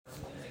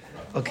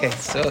Okay,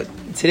 so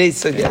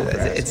today's sugya,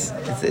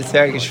 it's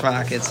very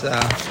geschmack.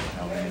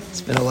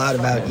 It's been a lot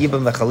about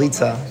Yibam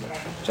v'chalitza,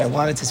 which I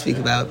wanted to speak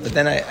about, but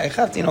then I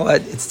have to, you know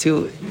what? It's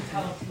too.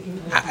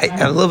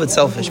 I'm a little bit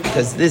selfish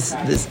because this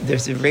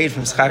there's a raid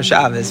from Schar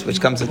Shabbos which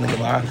comes in the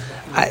Gemara.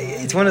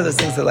 It's one of those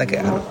things that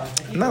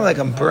I'm not like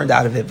I'm burned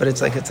out of it, but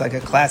it's like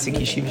a classic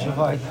yeshiva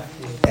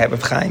shavad that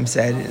Reb Chaim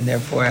said, and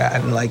therefore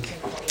I'm like.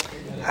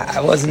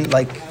 I wasn't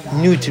like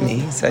new to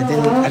me, so I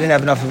didn't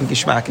have enough of a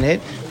geschmack in it.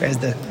 Whereas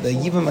the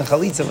Yibam and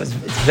Chalitza it's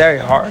very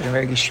hard and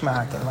very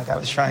geschmack, and like I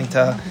was trying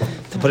to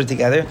put it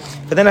together.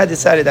 But then I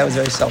decided that was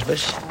very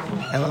selfish,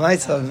 and when I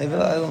thought maybe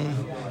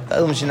the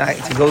Ilum should not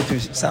to go through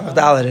Samach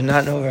Dalet and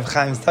not know Reb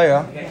Chaim's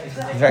Torah,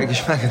 very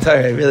geschmack of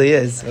Torah, it really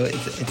is. So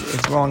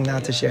it's wrong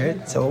not to share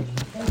it. So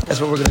that's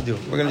what we're going to do.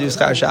 We're going to do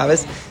Schar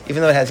Shabbos,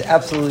 even though it has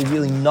absolutely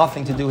really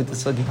nothing to do with the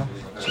sugya.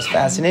 It's just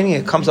fascinating.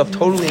 It comes up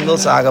totally in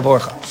Milsa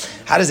Agavorcha.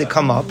 How does it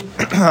come up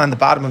on the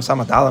bottom of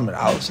Samach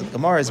Dalet? So the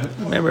Gemara is,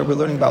 remember, we're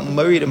learning about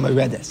Morid and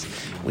Moredes.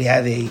 We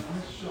have a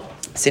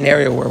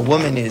scenario where a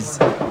woman is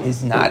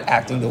not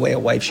acting the way a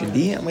wife should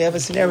be, and we have a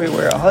scenario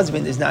where a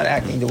husband is not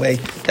acting the way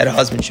that a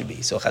husband should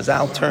be. So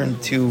Chazal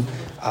turned to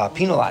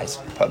penalize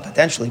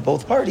potentially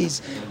both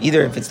parties.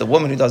 Either if it's the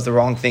woman who does the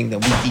wrong thing,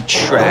 then we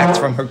detract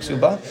from her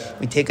ksuba,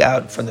 we take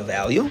out from the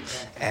value,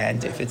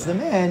 and if it's the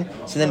man,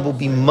 so then we'll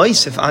be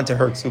meisif onto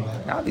her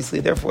ksuba. And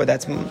obviously, therefore, it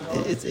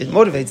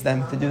motivates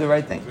them to do the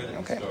right thing.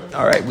 Okay,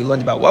 all right. We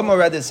learned about what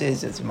moredus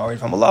is. It's married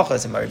from malacha,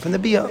 it's married from the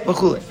bia,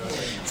 v'chule.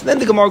 So then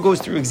the Gemara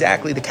goes through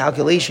exactly the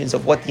calculations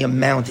of what the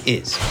amount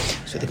is.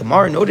 So the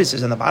Gemara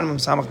notices on the bottom of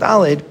Samach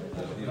Dalet,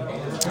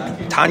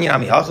 Tanya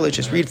Amihachal,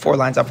 just read 4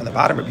 lines up from the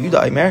bottom. Rabbi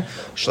Yehuda Aimer,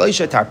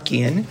 Shleisha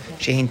Tarkian,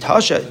 Shein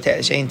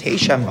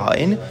Teisha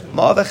Ma'in,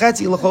 Ma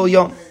v'chetzi l'chol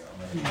yom.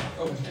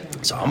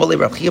 So Amalei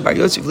Rav Chia Bar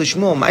Yosef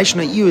Lishmuel,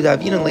 Ma'ishna Iyu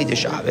Davinan Le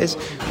Shabbos,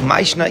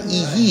 Ma'ishna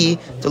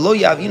Ihi Delo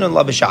Yavinan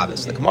La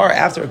B'Shabbos. The Gemara,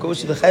 after it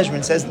goes to the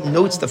Cheshbon, says,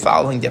 notes the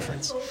following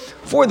difference.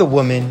 For the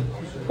woman,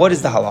 what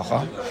is the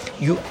halacha?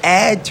 You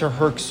add to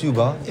her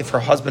ksuba, if her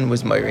husband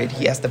was married,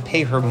 he has to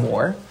pay her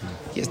more.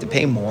 He has to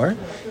pay more,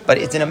 but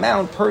it's an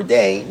amount per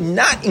day,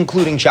 not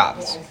including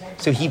Shabbos.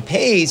 So he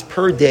pays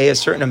per day a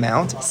certain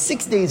amount,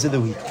 6 days of the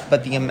week.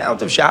 But the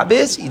amount of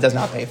Shabbos, he does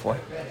not pay for.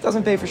 He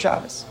doesn't pay for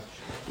Shabbos.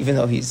 Even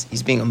though he's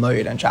being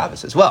married on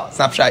Shabbos as well. It's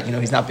not pshat,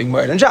 he's not being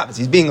married on Shabbos.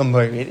 He's being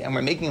married, and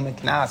we're making him a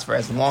knas for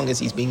as long as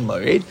he's being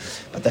married.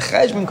 But the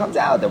cheshbon comes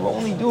out that we're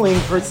only doing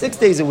for 6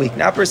 days a week,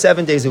 not for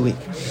 7 days a week.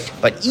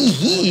 But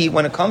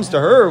when it comes to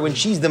her, when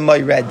she's the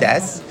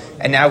moredes,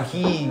 and now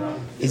he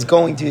is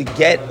going to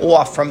get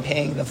off from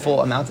paying the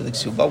full amount of the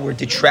ksuba. We're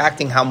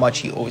detracting how much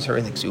he owes her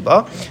in the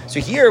ksuba. So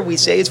here we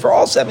say it's for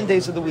all 7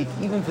 days of the week,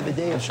 even for the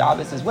day of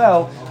Shabbos as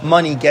well,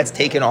 money gets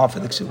taken off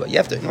of the ksuba. You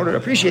have to, in order to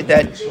appreciate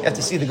that, you have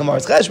to see the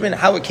Gemara's cheshbon,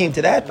 how it came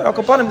to that, but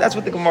al-kapanim, that's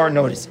what the Gemara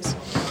notices.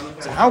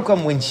 So how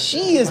come when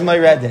she is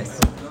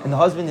mayredes and the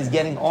husband is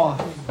getting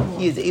off,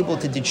 he is able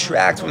to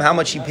detract from how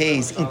much he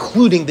pays,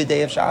 including the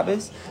day of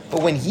Shabbos?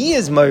 But when he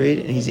is married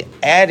and he's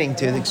adding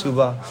to the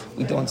ksuba,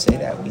 we don't say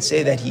that. We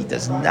say that he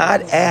does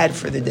not add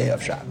for the day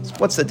of Shabbos.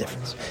 What's the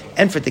difference?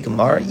 And for the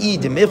Gemara, I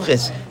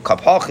demivchis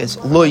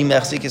kapachis loy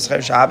mechzik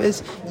eschar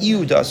Shabbos,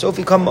 iu da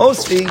sofi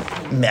kamosfi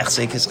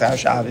mechzik eschar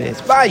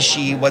Shabbos. By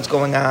she, what's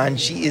going on?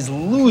 She is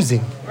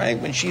losing, right?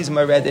 When she's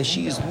married,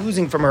 she is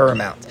losing from her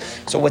amount.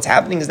 So what's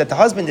happening is that the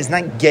husband is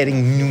not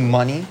getting new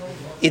money.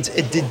 It's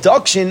a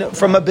deduction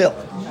from a bill.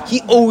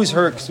 He owes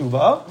her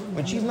ksuba.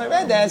 When she's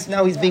meredes,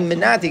 now he's being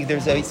menatic.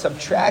 There's a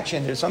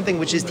subtraction. There's something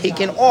which is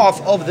taken off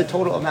of the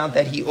total amount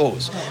that he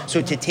owes. So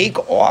to take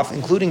off,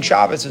 including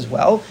Shabbos as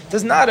well,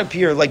 does not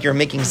appear like you're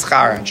making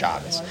schar on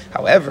Shabbos.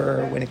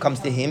 However, when it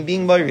comes to him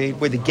being married,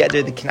 where the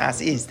geder, the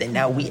knas is, then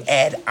now we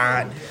add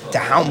on to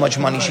how much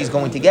money she's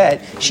going to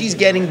get. She's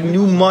getting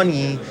new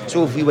money.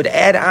 So if we would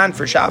add on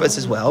for Shabbos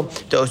as well,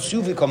 to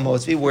osuvika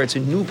mosvi, where it's a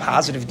new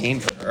positive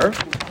gain for her,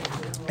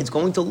 it's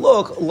going to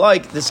look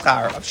like the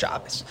schar of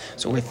Shabbos.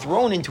 So we're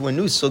thrown into a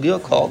new sugya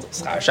called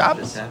schar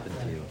Shabbos.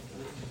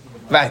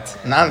 Right,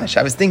 Namish.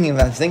 I was thinking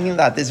about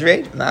this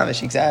rate.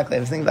 Namish, exactly. I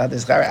was thinking about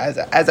this schar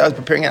as I was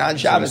preparing it on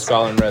Shabbos.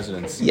 Scholar in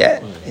residence. Yeah.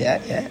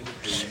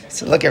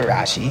 So look at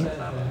Rashi.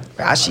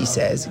 Rashi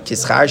says,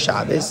 Kischar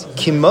Shabbos,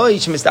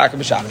 Kimoish Mistakar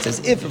B'Shabbos.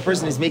 Says, if a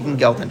person is making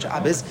gelt on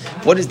Shabbos,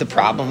 what is the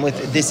problem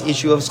with this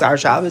issue of Schar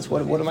Shabbos?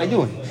 What am I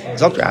doing?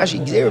 So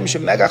Rashi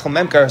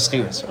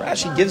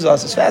gives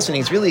us, it's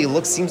fascinating,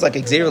 seems like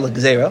a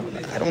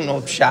Gzera. I don't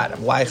know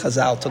why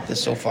Chazal took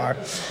this so far.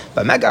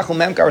 But Megach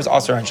Memkar is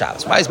also on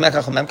Shabbos. Why is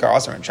Megach Memkar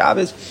also on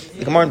Shabbos?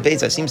 The Gemara in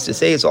Pesach seems to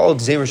say it's all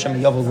Gzera Shem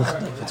Yavu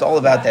Luchnif. It's all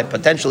about that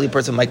potentially a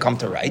person might come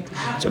to right.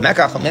 So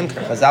Megach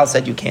Memkar, Chazal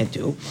said you can't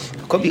do.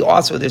 It could be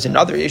also, there's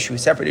another issue, a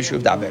separate issue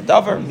of Davar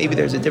Davar. Maybe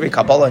there's a different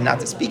Kabbalah not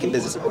to speak in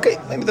business. Okay,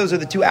 maybe those are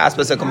the two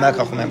aspects of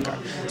Mekach Memkar.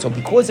 So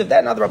because of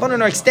that, now the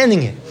Rabbanan are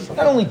extending it.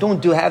 Not only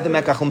don't have the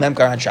Mekach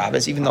Memkar on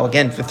Shabbos, even though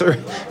again,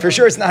 for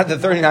sure it's not the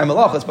 39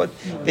 malachos, but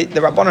the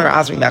Rabbanan are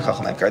answering Mekach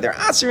Memkar. They're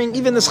answering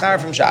even the schar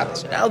from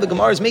Shabbos. Now the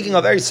Gemara is making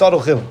a very subtle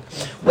chiluk.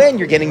 When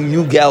you're getting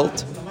new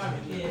gelt,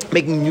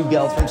 making new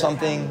gelt from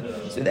something,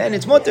 So then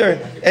it's mutter,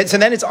 and so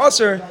then it's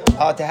also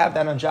to have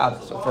that on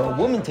Shabbos. So for a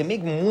woman to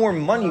make more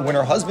money when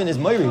her husband is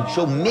married,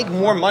 she'll make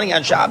more money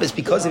on Shabbos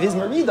because of his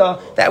marida.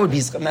 That would be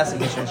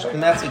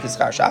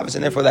Schar Shabbos,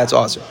 and therefore that's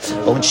awesome.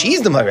 But when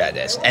she's the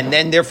Maredes, and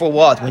then therefore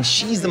what? When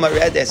she's the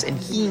Maredes, and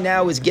he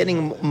now is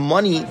getting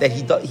money that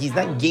he's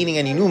not gaining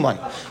any new money,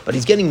 but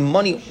he's getting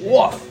money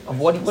off of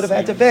what he would have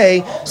had to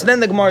pay. So then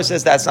the Gemara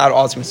says that's not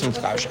awesome. It's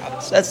Schar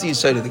Shabbos. That's the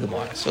side of the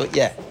Gemara. So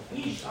yeah.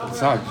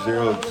 It's not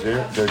zero.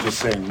 They're just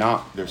saying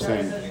not. They're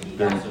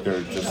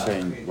just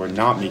saying we're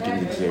not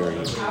making the zero.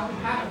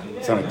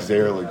 It's not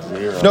zero.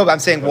 No, but I'm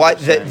saying what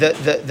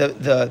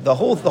the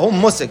whole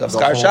musik of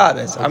Schar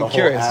Shabbos. I'm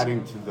curious.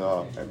 Adding to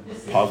the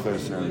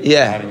pafas and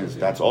adding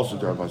that's also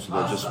derived. So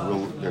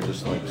they're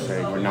just like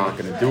saying we're not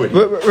going to do it.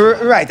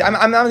 Right.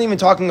 I'm not even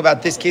talking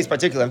about this case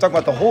particularly. I'm talking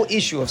about the whole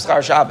issue of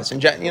Schar Shabbos. In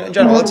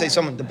general, let's say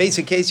the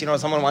basic case.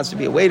 Someone wants to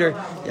be a waiter.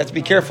 You have to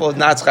be careful. It's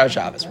not Schar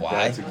Shabbos.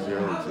 Why?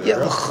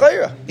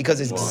 Because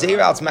it's Gzeir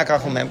al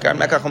Mekach Memkar, and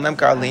Mekach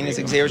Memkar Alin is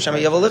Gzeir Shema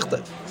Yavel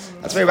Lichtet.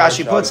 That's where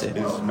Rashi puts it.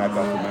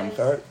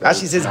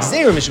 Rashi says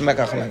Gzeir Mishum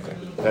Mekach Memkar.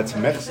 That's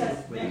Mechzi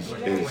is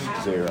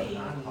Gzeir.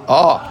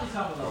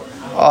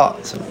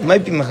 So it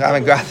might be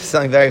Mechamek Grath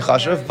something very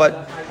chashuv,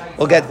 but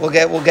we'll get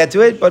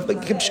to it. But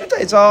Kipshuta,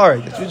 it's all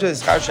right. The truth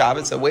is Schar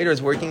Shabbos. The waiter is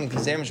working in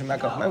Gzeir Mishum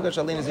Mekach Memkar.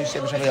 Shalin is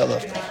Gzeir Shema Yavel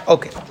Lichtet.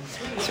 Okay.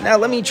 So now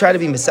let me try to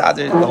be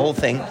misader the whole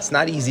thing. It's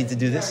not easy to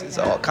do this. It's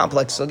all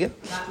complex sugya.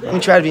 Let me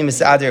try to be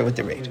misader with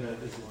the rate.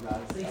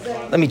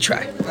 Let me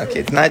try.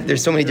 Okay, it's not.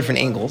 There's so many different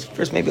angles.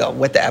 First, maybe I'll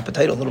whet the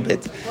appetite a little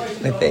bit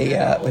with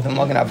a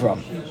Magen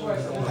Avram.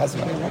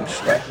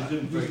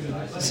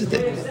 So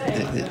there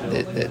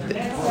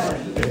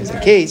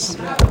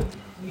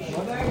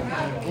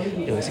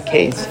was a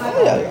case.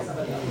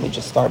 Let me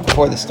just start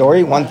before the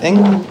story. One thing.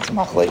 It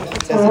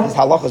says that this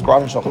halach is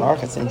brought in Shulchan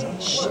Aruch. It's in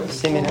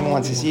Siman. Everyone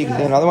wants to see. You can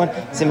do another one.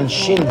 Siman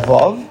Shin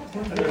Vav.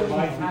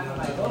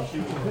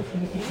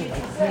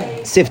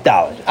 Sif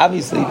Daled.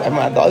 Obviously, the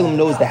Olam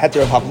knows the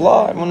heter of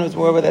Havlah. Everyone knows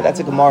wherever that's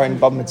a Gemara in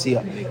Bab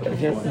Metzia. But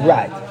if you're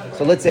right,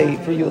 so let's say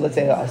for you, let's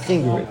say a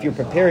singer. If you're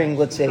preparing,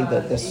 let's say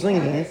the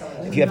singing,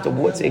 if you have to,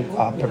 let's say,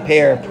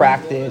 prepare,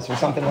 practice, or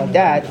something like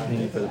that.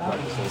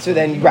 So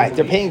then, right,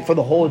 they're paying for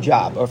the whole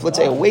job. Or if let's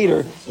say a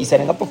waiter, he's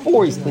setting up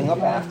before, he's cleaning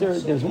up after.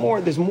 There's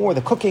more.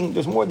 The cooking.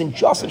 There's more than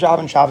just a job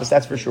in Shabbos.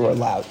 That's for sure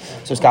allowed.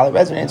 So scholar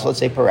residence. Let's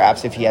say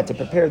perhaps if he had to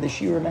prepare the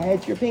shiurim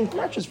ahead, you're paying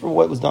not just for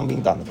what was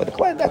being done, but the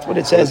klal. That's what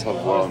it says.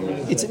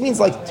 It means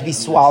like to be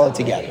swallowed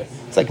together.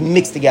 It's like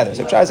mixed together.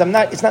 So Shabbos,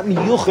 it's not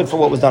miyuchid for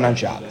what was done on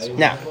Shabbos.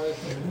 Now,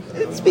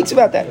 it speaks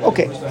about that.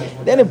 Okay.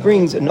 Then it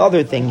brings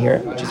another thing here,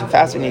 which is a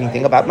fascinating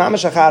thing about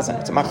mamash chazan.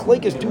 It's a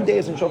machlekes 2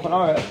 days in Shulchan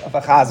Aruch if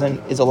a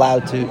chazan is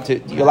allowed to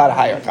you're allowed to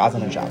hire a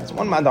chazan on Shabbos.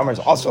 One man is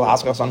also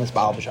haskos on this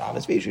baal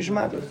b'Shabbos.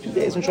 2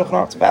 days in Shulchan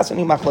Aruch. It's a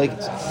fascinating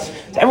machlekes.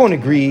 So everyone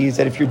agrees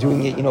that if you're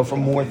doing it, for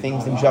more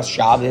things than just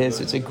Shabbos,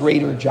 it's a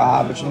greater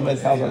job, which nobody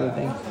tells other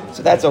things.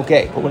 So that's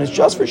okay. But when it's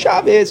just for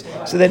Shabbos,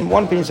 so then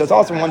one opinion says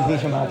also one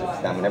opinion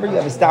matters. Now, whenever you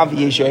have a stam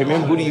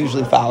v'yeshoyim, who do you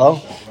usually follow?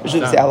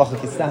 Usually say halacha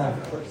kistam.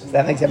 So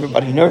that makes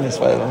everybody nervous.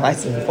 Well,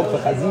 nice and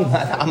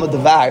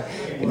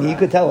you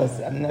could tell us.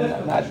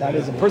 Not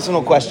as a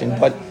personal question,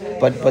 but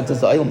does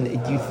the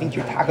do you think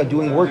you're taka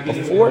doing work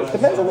before? It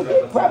depends on the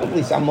day.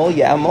 Probably some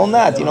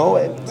not.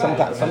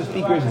 Sometimes some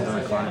speakers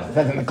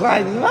depends on the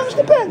client. It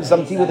depends.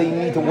 Some people they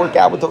need to work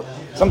out with.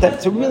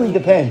 Sometimes it really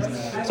depends.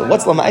 So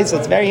what's lamaisa?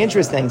 It's very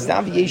interesting.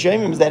 Stam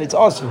v'yeshoyim is that it's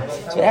also.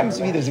 So it happens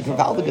to be there's a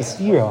gavaldig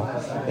stira.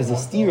 There's a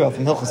stira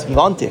from Hilchos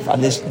Yontif on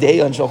this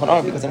day on Shulchan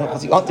Aruch because in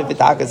Hilchos Yontif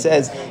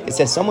it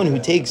says someone who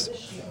takes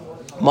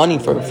money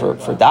for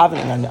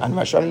davening on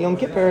Rosh Hashanah Yom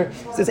Kippur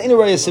says ain't a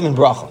siman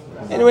bracha.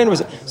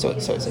 So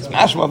it says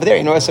mashma over there,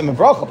 ain't a siman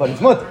bracha, but it's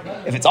mutter.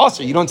 If it's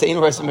also, you don't say ain't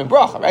a siman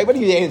bracha, right? What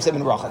do you say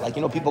siman bracha? Like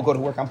people go to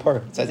work on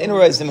Purim. It says ain't a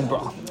siman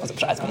bracha. The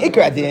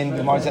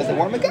Gemara says they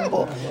weren't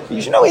megabel.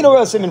 You should know ain't a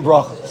siman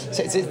bracha.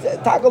 So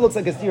Taka looks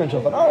like a steer in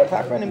Shulchan Aruch.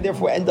 Taka and him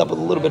therefore end up with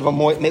a little bit of a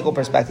more megal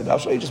perspective. I'll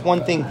show you just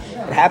one thing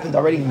that happened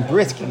already in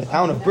Brisk, in the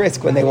town of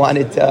Brisk, when they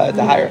wanted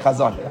to hire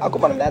Chazan.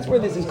 That's where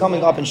this is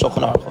coming up in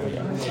Shulchan Aruch over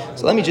here.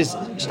 So let me just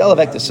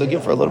elevate the sugya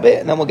for a little bit,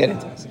 and then we'll get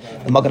into this.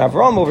 The Magen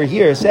Avram over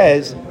here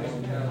says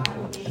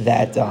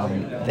that the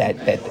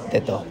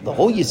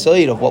whole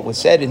yisoid of what was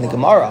said in the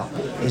Gemara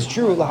is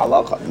true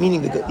lahalacha,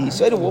 meaning the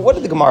yisoid of what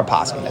did the Gemara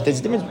paskin? That there's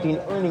a difference between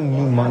earning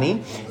new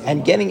money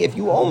and getting, if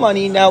you owe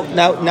money now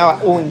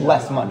owing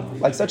less money.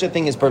 Like such a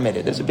thing is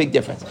permitted. There's a big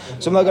difference.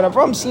 So Magen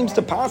Avram seems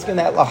to paskin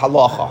that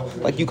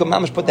lahalacha, like you can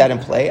mamash put that in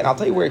play, and I'll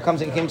tell you where it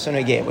comes in. It came to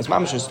Negei. It was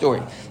mamash's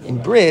story in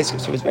Brisk.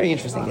 So it was very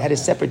interesting. They had a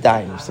separate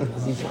dime.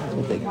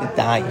 The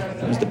dime.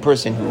 He was the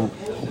person who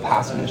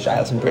passed in the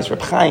Shilas and Brisk.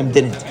 Reb Chaim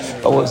didn't.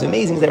 But what was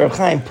amazing is that Reb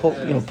Chaim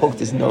poked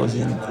his nose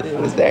in. It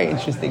was a very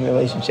interesting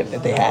relationship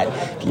that they had.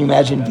 Can you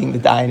imagine being the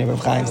dayan of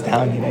Reb Chaim's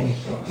town?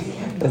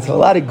 And so a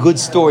lot of good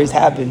stories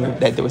happened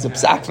that there was a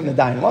psak from the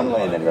Dayan one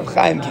way, and then Reb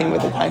Chaim came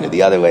with the Dayan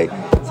the other way.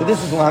 So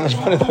this is one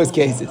of those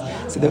cases.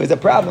 So there was a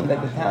problem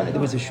that the town, there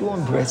was a shul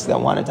in Brisk that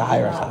wanted to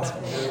hire a chazan.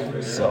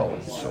 So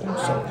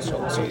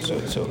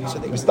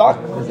they were stuck.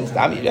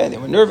 They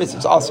were nervous.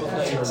 It's awesome.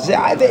 So say,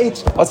 I have the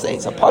H. What's the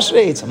H? A pashre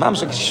H. A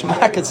mamshak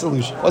shmakat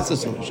solution. What's the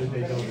solution?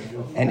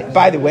 And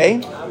by the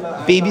way,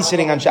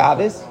 babysitting on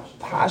Shabbos,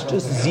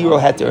 pashtus 0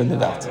 heter in the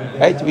Welt.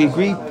 Right? Do we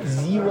agree?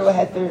 0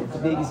 heter to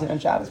babysit on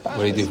Shabbos. Pashtus.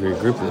 What do you do for your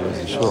group leaders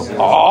in shul?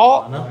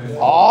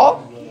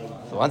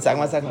 So one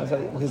second.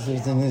 Because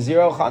there's a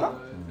 0 chana.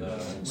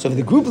 So for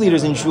the group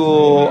leaders in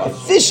shul,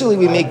 officially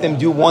we make them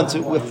do once.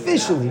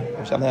 Officially,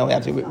 which something we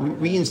have to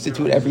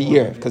reinstitute every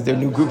year because they're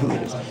new group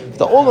leaders.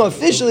 The Olam,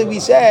 officially we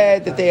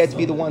said that they had to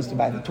be the ones to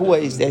buy the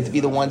toys. They had to be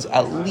the ones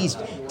at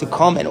least to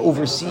come and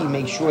oversee,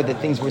 make sure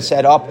that things were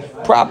set up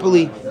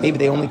properly. Maybe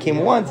they only came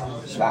once.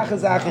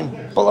 Something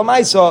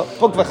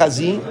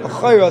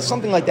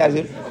like that.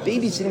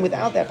 Babysitting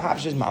without that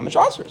papash is mamash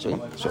aser. So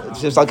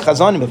it's just like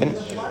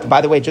chazanim.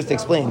 By the way, just to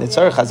explain, the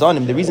tzarech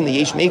chazanim, the reason the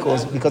yesh mekel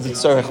is because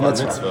it's tzarech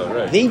mitzvah.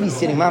 Right.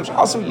 Babysitting mamash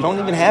aser, you don't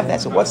even have that.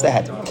 So what's the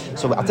head?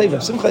 So I'll tell you,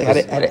 Rav Simcha had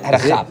a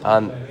chap.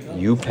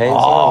 You paying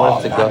someone?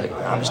 What's the guy?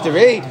 Mamash the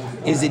raid.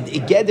 Is it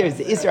together? Is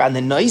the isra on the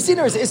noisin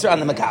or is the isra on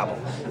the makabel?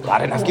 A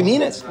lot of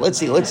nafkaminas. Let's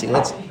see.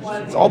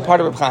 It's all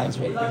part of Reb Chaim's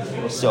raid.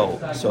 So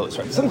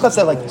Simcha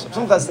said like this.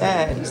 Simcha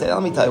said, he said,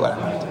 let me tell you what I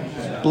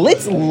want.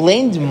 Let's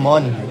lend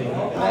money.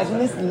 Imagine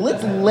this.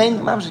 Let's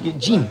lend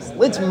genius.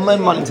 Let's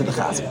lend money to the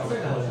chazan.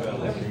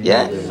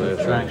 Yeah?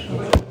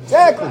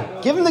 Exactly.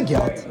 Give him the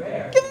geld.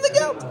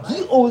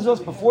 He owes us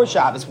before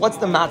Shabbos. What's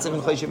the matzav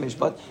in Choshen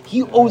Mishpat?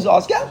 He owes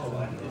us geld.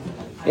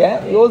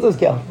 Yeah? He owes us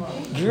geld.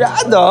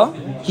 Grada,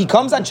 he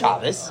comes on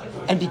Shabbos,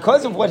 and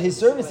because of what his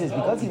service is,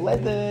 because he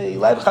led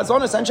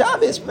chazonos on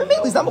Shabbos, maybe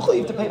he's not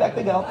mechuyev to pay back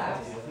the geld.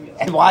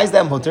 And why is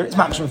that mutter? It's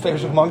mamash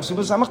meferish of Mag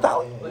Kesuvis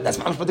Daf. That's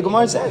mamash what the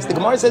Gemara says. The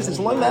Gemara says it's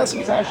loy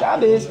me'aseh b'tzar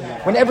Shabbos.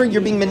 Whenever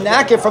you're being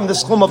menakeh from the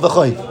schlum of the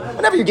choy,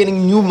 whenever you're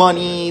getting new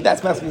money,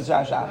 that's me'aseh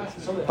b'tzar Shabbos.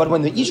 But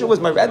when the isha was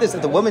meredus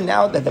that the woman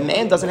now that the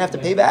man doesn't have to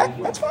pay back,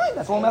 that's fine.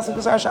 That's loy me'aseh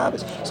b'tzar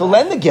Shabbos. So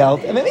lend the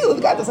geld, and maybe the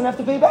guy doesn't have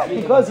to pay back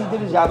because he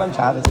did his job on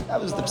Shabbos.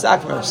 That was the psak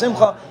from Rav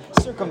Simcha.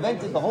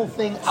 Circumvented the whole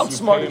thing,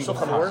 outsmarted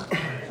Shulchan Aruch.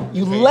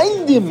 You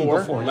lend him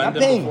before. You're not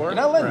paying. You're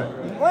not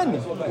lending. You lend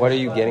him. What are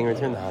you getting in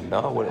return?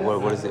 No.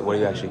 What is it? What are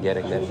you actually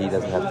getting that he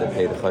doesn't have to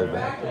pay the chayav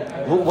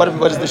back?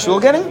 What is the shul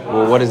getting?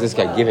 Well, what is this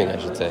guy giving? I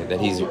should say that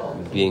he's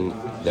being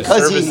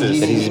because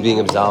he's being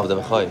absolved of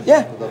a chayav.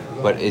 Yeah.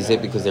 But is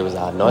it because there was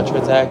a non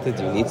transacted?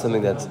 Do you need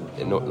something that's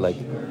like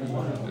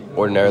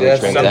ordinarily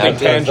transacted?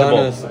 Something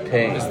tangible.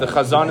 Paying. It's the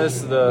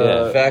chazanis,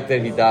 the fact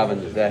that he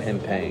davened is that him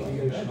paying.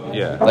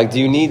 Yeah. Like, do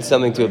you need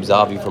something to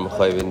absolve you from a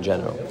chayav in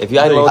general? If you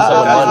had loaned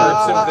someone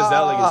money, Sim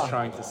Gazelig is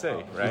trying to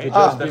say, right?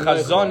 The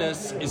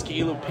chazanis is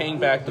keilu paying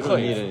back the You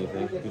don't need chayav.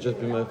 anything. You just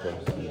be mindful.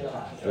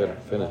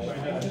 Finish.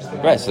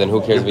 right? So then,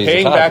 who cares if he's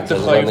Paying a back the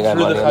chayav? chayav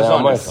through the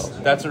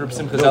chazanis. That's what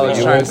Sim Gazelig is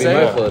You trying won't to be say.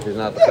 mindful if he's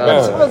not the Yeah,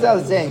 chayav. suppose I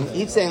was saying,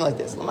 he's saying like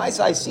this. Lamaisa,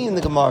 I see in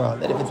the Gemara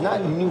that if it's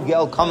not new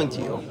geld coming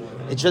to you,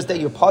 it's just that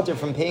you're potter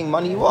from paying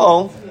money you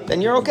owe,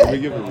 then you're Do we okay.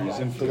 give a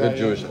reason for that? Good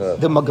Jewish chayav.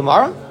 The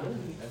Gemara?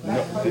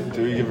 No,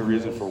 do we give a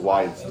reason for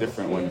why it's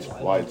different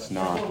why it's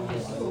not?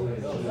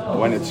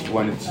 When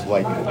it's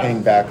like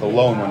paying back a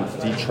loan, when it's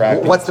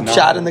detracted. What's the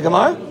pshat in the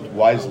Gemara?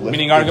 Why is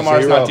Meaning our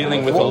Gemara is not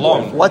dealing with a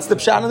loan. What's the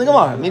pshat in the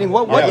Gemara? Meaning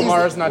what Our is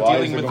Gemara is not why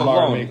dealing is the with a Gemara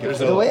loan. making There's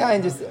the a, way I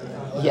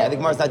understand? Yeah, the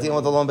Gemara's not dealing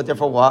with the loan, but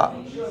therefore what?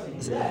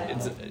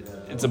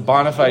 it's a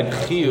bona fide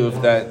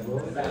chiyuv that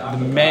the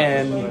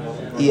man.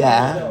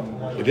 Yeah.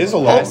 It is a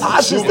Oh, loan.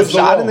 Pashas the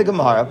pshat in the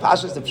Gemara.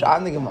 Pashas the pshat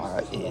in the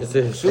Gemara is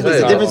It's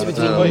there's a difference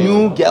between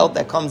new geld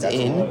that comes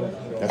in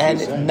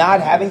and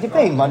not having to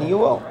pay money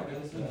you owe.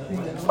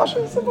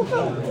 Pashas, simple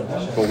thing.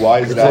 But why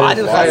is Why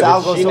did that?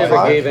 Chazal go She so never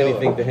far? gave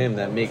anything to him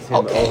that makes him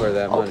over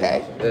that money.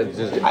 Okay. It's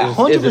just,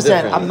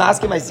 100%. I'm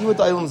asking. I see what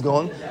the Olam's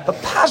going, but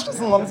Pashas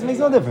and Lums makes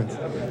no difference.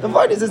 The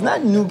word is, it's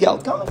not new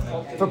geld coming.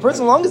 For a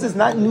person, long as it's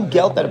not new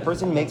geld that a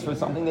person makes for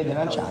something they did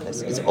on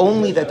Shabbos, it's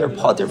only that they're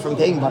potter from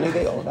paying money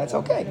they owe. That's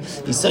okay.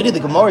 You studied the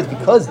Gemara is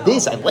because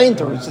this I learned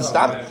to just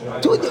stop.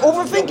 Do it.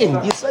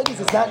 Overthinking. You studied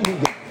it's not new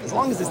geld. As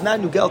long as it's not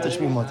new geld, it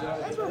should be mutter.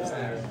 That's what I'm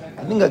saying.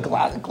 I think a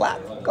glad.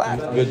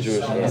 good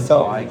Jewish chayav.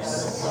 So.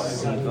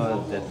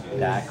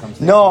 that comes.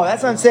 No,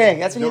 that's what I'm saying.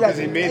 That's when No, you because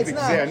they made the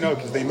Xer. No,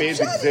 because they made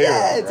the Xer.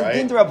 Yeah, it's right? a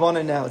din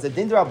d'Rabbanan now. It's a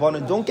din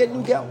d'Rabbanan. Don't get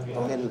new geld.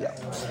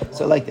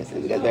 So like this,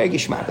 we got very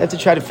gishmak. I have to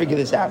try to figure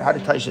this out. How to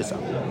touch this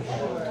up.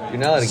 You're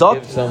not allowed to Suck.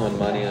 give someone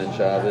money on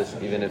Shabbos,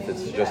 even if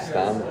it's just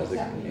stam.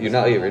 You're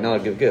not allowed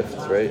to give gifts,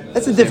 right?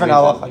 That's a different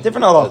halacha.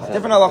 Different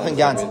halacha in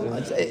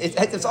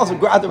Ganson. It's also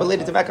rather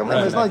related to Mekam. It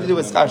has nothing to do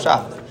with Schar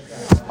Shabbos.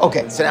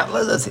 Okay, so now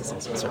let's see.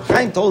 So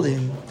Chaim told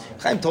him,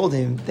 Chaim told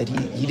him that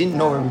he didn't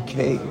know Rabbi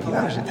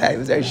Kveger. He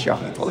was very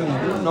shocked. He told him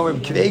he didn't know Rabbi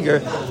Kveger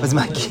was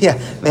Makia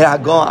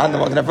Meragah on the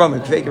Magen Avram.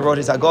 Rabbi Kveger wrote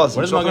his Agos.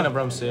 What does Magen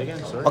Avram say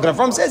again? Sorry. Magen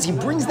Avram says he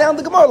brings down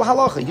the Gemara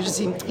halacha. You just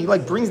see he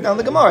like brings down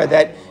the Gemara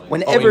that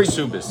whenever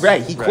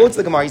he quotes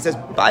the Gemara, he says,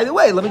 by the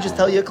way, let me just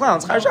tell you a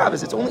clown. Schar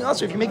Shabbos. It's only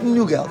usher if you're making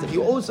new geld. If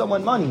you owe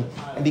someone money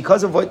and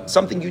because of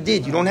something you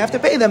did, you don't have to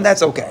pay them.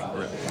 That's okay.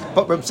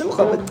 But Reb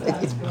Simcha,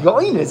 it's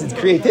goiness, it's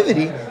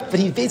creativity, but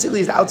he basically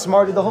has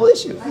outsmarted the whole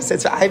issue. He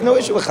said, so I have no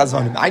issue with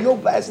chazonim. I know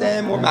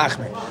Basem or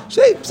Machmer.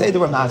 Say the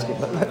word Masker.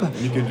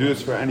 You can do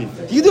this for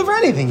anything. You can do it for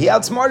anything. He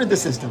outsmarted the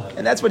system.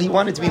 And that's what he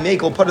wanted to be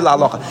Mekel, put it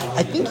halacha.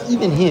 I think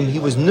even him, he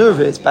was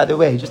nervous, by the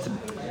way, just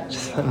he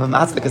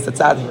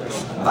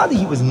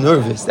was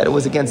nervous that it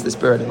was against the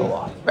spirit of the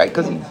law, right?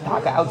 Because he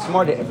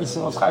outsmarted every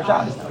single Schar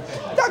Shabbos.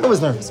 Taka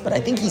was nervous, but I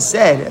think he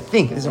said,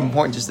 this is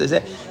important just to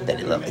say, that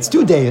it's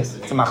 2 days.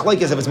 It's a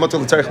machlokes if it's mutter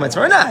l'tzarich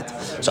mitzvah or not.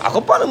 So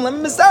Achopanim, let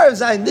me mitzvah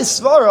zayin this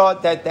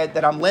svara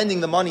that I'm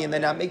lending the money and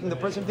then I'm making the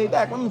person pay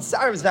back. Let me mitzvah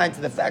zayin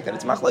to the fact that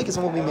it's machlokes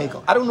and will be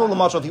mekel. I don't know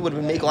Lamashal if he would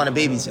have been mekel on a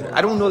babysitter.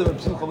 I don't know that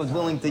Reb Simcha was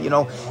willing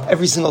to,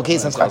 every single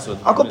case on Schar.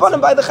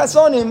 Achopanim by the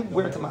chasonim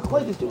where it's a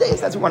machlokes 2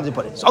 days. That's what we wanted to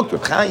put it. So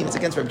Reb Chaim, it's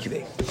against Reb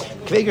Kveger.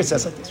 Kveger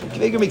says like this. Reb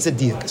Kveger makes a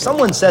deal.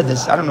 Someone said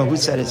this. I don't know who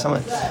said it.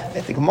 Someone.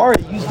 I think Gemara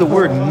used the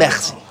word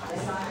mechzi.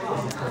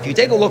 If you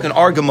take a look in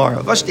our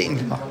Gemara, Vashtain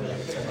Gemara,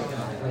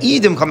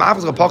 Idem kam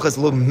afos gepachas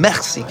lo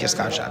mechzi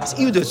Schar Shabbos.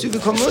 Idem suvi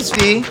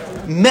komosvi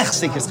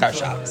mechzi Schar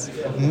Shabbos.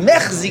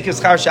 Mechzi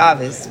Schar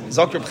Shabbos,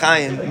 Zok Reb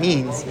Chaim,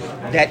 means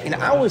that in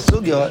our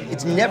sugya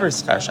it's never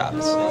Schar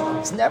Shabbos.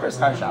 It's never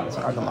Schar Shabbos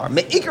in our Gemara.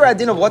 Me'ikar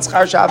adin of what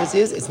Schar Shabbos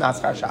is, it's not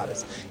Schar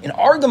Shabbos. In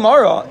our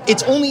Gemara,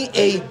 it's only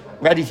a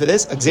ready for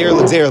this?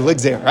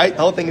 Ligzer, right?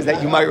 The whole thing is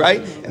that you might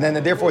write, and then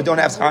therefore don't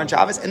have Schar and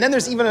Shabbos. And then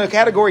there's even a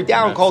category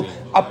down called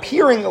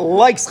appearing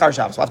like Schar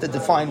Shabbos. We'll have to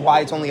define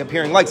why it's only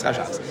appearing like Schar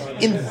Shabbos.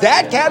 In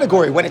that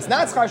category, when it's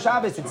not Schar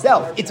Shabbos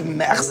itself, it's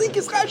Mechzik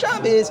Schar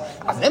Shabbos.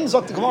 Azem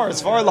Zok the Gemara,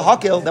 as far as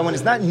Lahakil, that when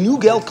it's not new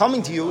geld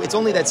coming to you, it's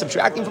only that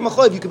subtracting from a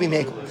Chayv, you could be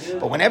Mekel.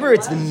 But whenever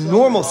it's the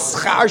normal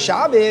Schar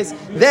Shabbos,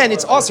 then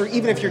it's also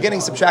even if you're getting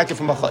subtracted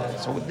from a Chayv.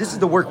 So this is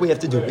the work we have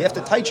to do. We have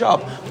to touch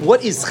up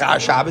what is Schar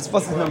Shabbos,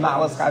 what is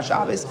normal Schar Shabbos,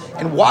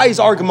 and why is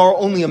our Gemara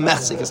only a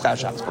mechzik as Schar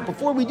Shabbos? But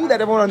before we do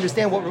that, everyone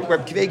understand what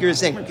Reb Kveger is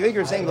saying. Reb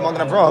Kveger is saying, the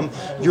Magen Avram,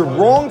 you're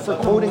wrong for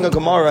quoting a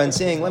Gemara and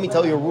saying, let me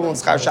tell you a rule in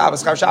Schar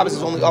Shabbos. Schar Shabbos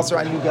is only also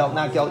on new geld,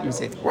 not geld. You're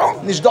saying wrong.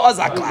 Nishda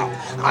zaklau.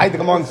 The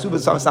Gemara in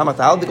Kesuvis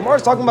Daf. The Gemara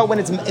is talking about when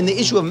it's in the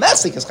issue of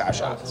mechzik as Schar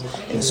Shabbos.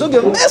 In the sugya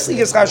of mechzik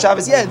as Schar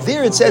Shabbos,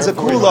 there it says a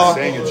kula. He's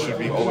saying it should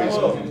be always.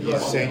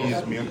 He's saying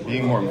he's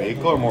being more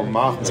mekel or more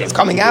machmer. It's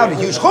coming out a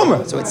huge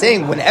chumrah. So it's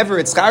saying whenever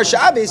it's Schar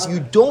Shabbos, you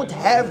don't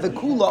have the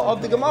kula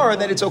of the Gemara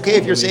that it's okay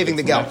if you're saving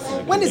the geld.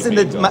 When it's in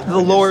the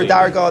lower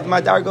darga,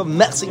 my darga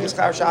mechzik is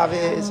Schar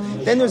Shabbos,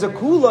 then there's a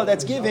kula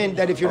that's given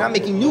that if you're not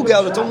making new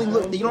geld, it's only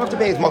you don't have to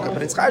pay as mukkah,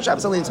 but it's Schar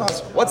Shabbos only in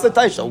Tzos. What's the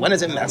taishal? When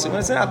is it mechzik? When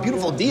it's not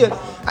beautiful deal,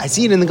 I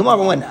see it in the Gemara,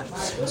 but when not.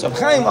 So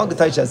Chaim al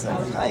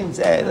Getaisha Chaim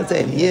said, let's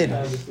say in Yid,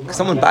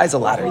 someone buys a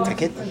lottery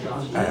ticket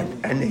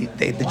and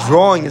the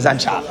drawing is on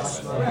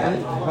Shabbos.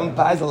 Someone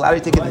buys a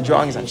lottery ticket and the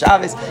drawing is on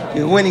Shabbos.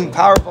 You're winning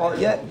Powerball,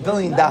 $1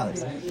 billion.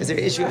 Is there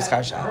an issue of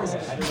Schar Shabbos?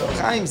 So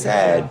Chaim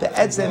said,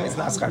 Be'etzem is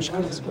not Schar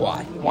Shabbos.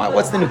 Why?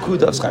 What's the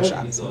Nukuda of Schar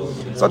Shabbos?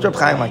 So Reb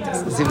Chaim like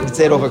this. Let's see if we can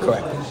say it over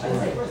correctly.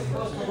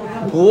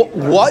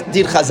 What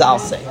did Chazal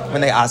say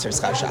when they asked her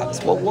Schar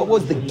Shabbos? What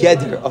was the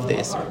gedder of the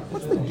Isser?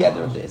 What's the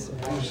gedder of the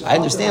Isser? I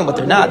understand what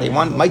they're not. They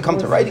might come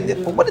to writing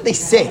it, but what did they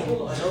say?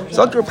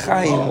 So Reb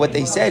Chaim, what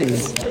they said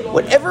is,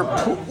 whatever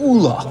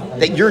pu'ula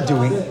that you're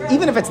doing,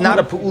 even if it's not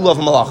a pu'ula of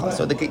malacha.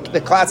 So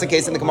the classic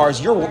case in the Gemara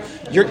is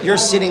you're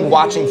sitting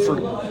watching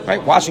fruit,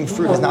 right? Watching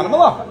fruit is not a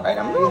malacha, right?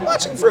 I'm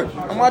watching fruit.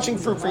 I'm watching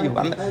fruit for you.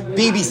 I'm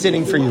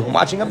babysitting for you. I'm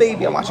watching a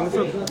baby. I'm watching a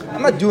fruit.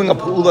 I'm not doing a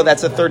pu'ula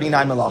that's a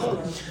 39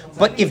 malacha.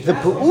 But if the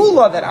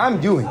pu'ula that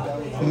I'm doing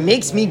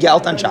makes me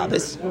gelt on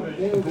Shabbos,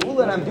 the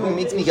pu'ula that I'm doing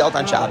makes me gelt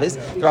on Shabbos,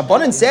 the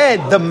Rabbanan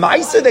said the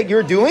ma'isa that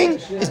you're doing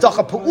is doch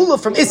a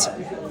pu'ula from Isser.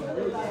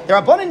 The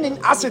Rabbanan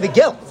didn't aser the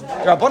gelt.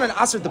 The Rabbanan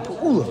aser the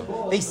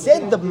pu'ula. They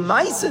said the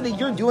ma'isa that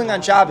you're doing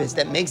on Shabbos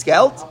that makes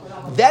gelt,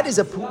 that is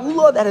a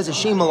pu'ula that has a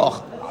shem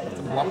malach.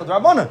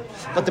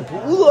 But the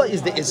pu'ula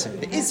is the isser.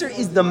 The isser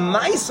is the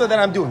ma'isa that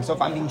I'm doing. So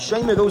if I'm being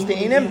shomer those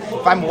te'enim,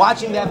 if I'm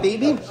watching that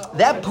baby,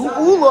 that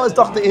pu'ula is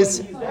doch the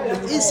isser.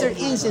 The isser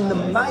is in the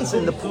ma'isa,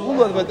 in the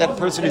pu'ula that that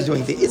person is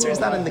doing. The isser is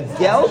not in the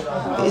gel.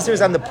 The isser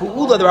is on the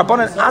pu'ula. The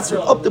Rabbanan aser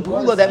up the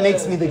pu'ula that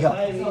makes me the gel.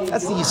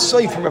 That's the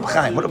yisoy from Reb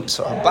Chaim. What a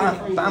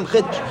bam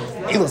chiddush.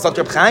 Eilos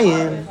Reb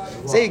Chaim.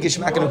 Say a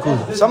geshmak and a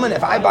kula. Someone,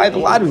 if I buy the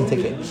lottery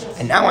ticket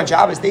and now on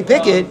Shabbos they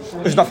pick it,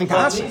 there's nothing to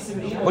ask.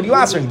 What are you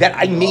answering? That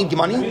I made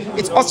money?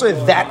 It's also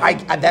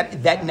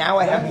that now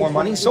I have more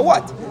money. So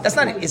what? That's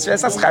not it.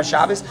 That's not Schar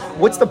Shabbos.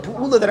 What's the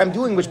pula that I'm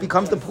doing, which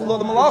becomes the pula of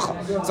the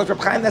malacha? So Reb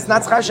Chaim, that's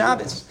not Schar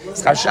Shabbos.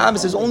 Schar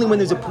Shabbos is only when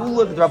there's a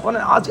pula that the Rabbanan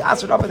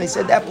asked it up, and they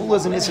said that pula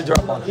is an Issa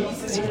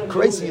D'Rabbanan. It's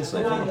crazy. It's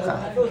like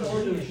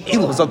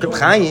Reb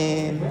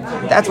Chaim.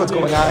 That's what's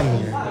going on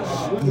here.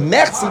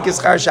 Mechzik is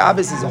Schar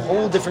Shabbos is a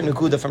whole different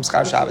nekuda from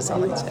Schar Shabbos.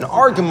 In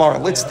our Gemara,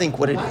 let's think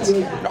what it is.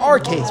 In our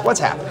case, what's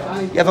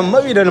happening? You have a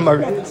marid and a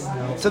marid.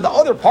 So the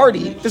other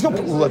party, there's no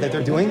pula that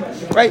they're doing,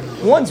 right?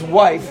 One's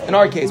wife, in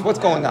our case, what's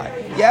going on?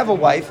 You have a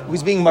wife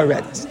who's being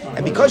maredes.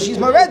 And because she's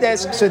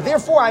maredes, so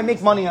therefore I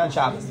make money on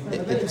Shabbos.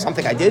 There's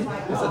something I did.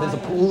 So there's a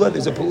pula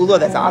that's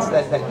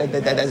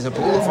there's a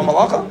pula from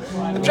Malacha.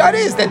 The pshat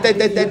is that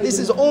this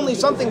is only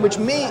something which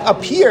may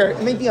appear,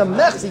 it may be a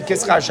mechzik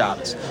Schar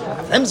Shabbos.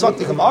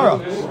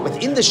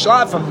 Within the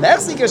shlad from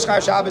mechzik Schar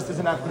Shabbos, there's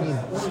an afternoon.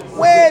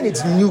 When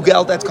it's new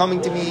geld that's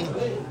coming to me,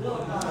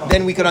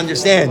 then we could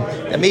understand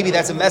that maybe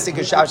that's a message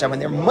of Shabbos. When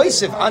they're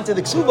meisiv onto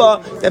the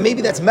ksuba, then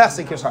maybe that's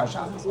message of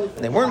Shabbos.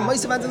 When they weren't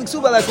meisiv onto the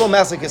ksuba, that's what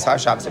message of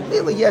Shabbos. So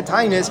really, yeah,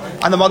 tainis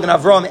on the Magen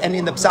Avram and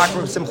in the Psak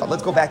of Simcha.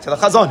 Let's go back to the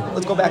Chazon.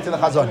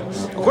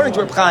 According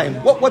to Reb Chaim,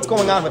 what's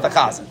going on with the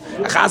Chazan?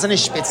 A Chazan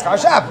is spitz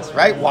Shabbos,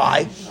 right?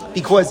 Why?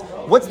 Because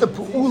what's the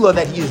pu'ula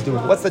that he is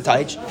doing? What's the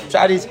taich?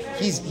 Pshat is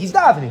he's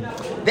davening.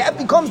 That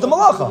becomes the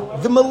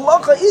malacha. The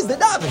malacha is the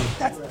davening.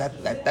 That's the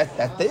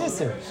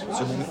isser.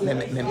 So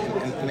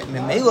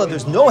memela,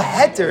 there's no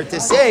heter to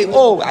say,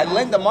 oh, I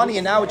lend the money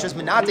and now it's just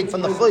minatik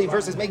from the chuli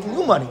versus making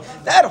new money.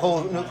 That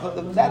whole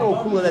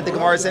pula that the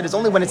Gemara said is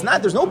only when it's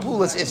not. There's no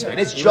pula's isser, and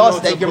it's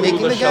just that you're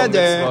making the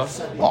gather.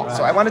 Oh,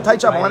 so I want to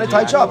touch up.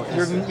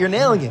 You're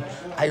nailing it.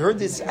 I heard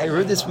this from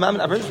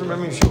Rabbi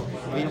Yeshua.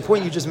 The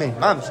point you just made.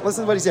 Mom,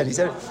 listen to what he said. He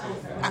said,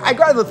 I'd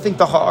rather think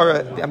the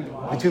ha'ara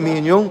between me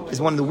and you is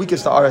one of the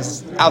weakest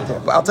ha'aras out there.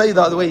 But I'll tell you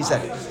the other way he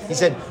said it. He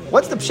said,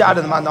 what's the pshat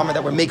of the manamah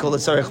that we're making all the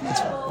tzarech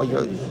mitzvah?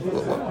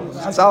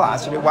 Chazal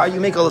asked you, why are you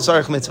making all the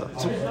tzarech mitzvah?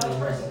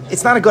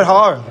 It's not a good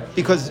ha'ara,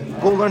 because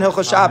go learn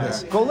Hilchos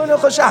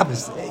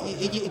Shabbos.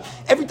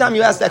 Every time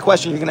you ask that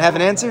question, you're going to have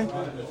an answer?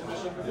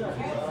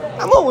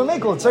 We're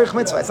making tzarech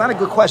mitzvah. It's not a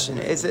good question.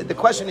 The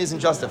question isn't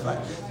justified.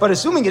 But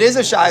assuming it is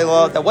a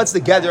shayla, that what's the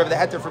gather of the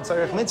heter for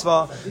tzarech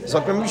mitzvah? So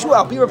Reb Yeshua,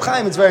 al pi Reb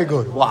Chaim, it's very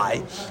good.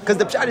 Why? Because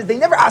the pshat is they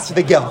never asked for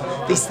the gel.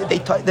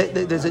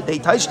 They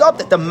touched up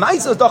that the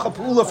ma'isa is dacha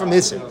pula from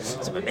Isser.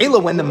 So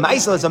when the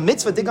ma'isa is a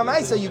mitzvah, tika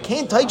ma'isa, you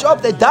can't touch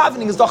up that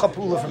davening is dacha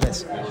pula from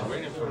Isser.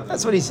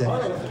 That's what he said.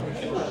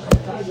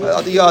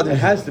 It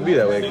has to be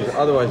that way, because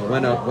otherwise,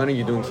 when are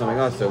you doing something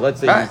else? So let's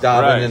say you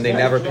daven and they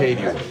never paid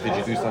you. Did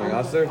you do something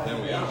else, sir?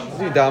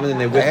 You daven and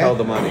they withheld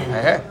the money.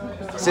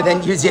 So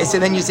then you're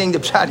saying the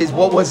pshat is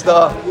what was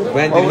the?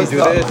 When did he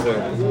do this? Or?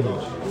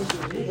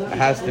 It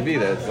has to be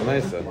that. It's the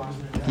ma'isa.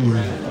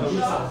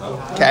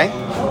 Okay.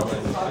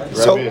 Rabbi,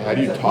 So how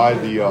do you tie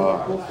the?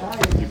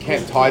 You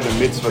can't tie the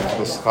mitzvah to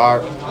the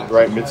schar,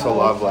 right? Mitzvah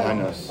lav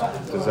lahenos.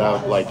 Does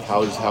that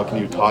how can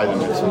you tie the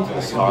mitzvah to the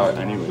schar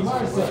anyways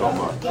so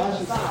much?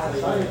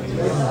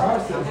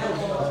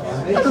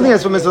 I don't think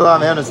that's what Mr.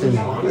 Lam understands.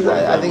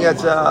 I think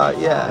that's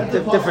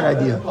different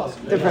idea.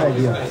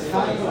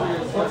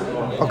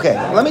 Okay,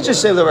 let me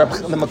just say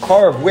the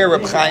makar of where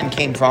Reb Chaim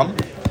came from.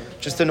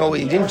 Just to know,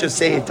 he didn't just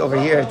say it over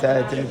here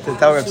to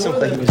tell Reb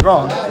Simcha he was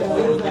wrong.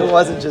 It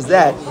wasn't just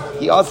that.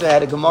 He also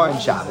had a Gemara in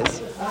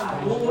Shabbos.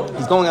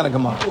 He's going on a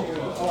Gemara.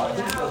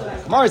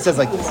 Gemara says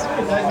like this.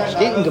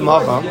 Shkeit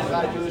Gemara.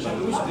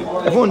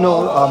 Everyone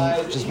know,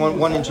 just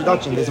one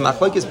introduction. There's a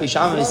machlokes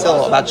Beisham and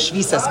Yisrael about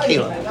shvisas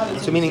kelim.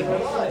 So meaning,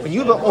 when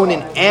you own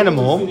an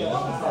animal,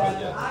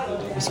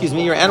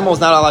 your animal is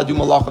not allowed to do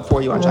malacha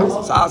for you on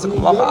Shabbos. So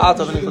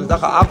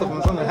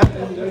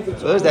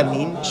what does that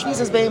mean?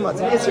 Shvisas be'ema,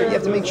 it's an isser. You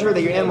have to make sure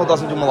that your animal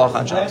doesn't do malacha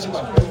on Shabbos.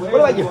 What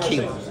about your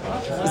kelim?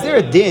 Is there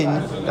a din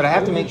that I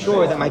have to make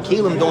sure that my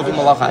kelim don't do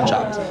malacha on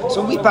Shabbos?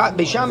 So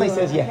Beishamai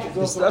says, yeah.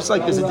 That's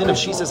like there's a din of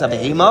shisas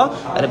behema,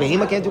 that a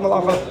behema can't do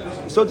malacha.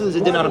 So there's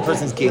a din on a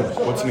person's kelim.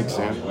 What's an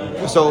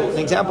example? So an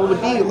example would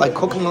be like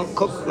putting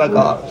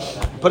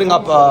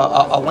up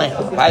a lamp.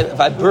 If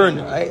I burn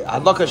a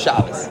luck of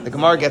Shabbos, the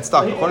Gemara gets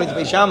stuck. According to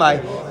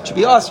Beishamai, it should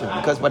be awesome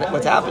because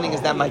what's happening is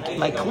that my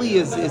kli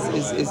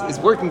is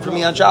working for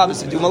me on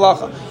Shabbos to do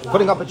malacha.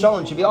 Putting up a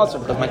cholent should be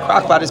awesome because my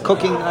crockpot is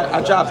cooking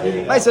on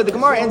Shabbos. I said the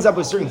Gemara ends up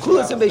with certain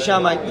kulas in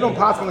Beishamai. We don't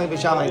pass on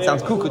Beishamai. It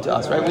sounds cuckoo to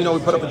us, right? We know we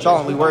put up a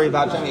cholent. We worry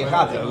about Shemi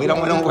Achati. We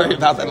don't worry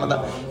about them.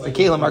 The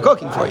kelim are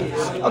cooking for you.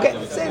 Okay,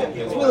 say that.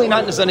 It's really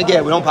not necessarily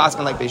again. We don't pass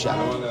on like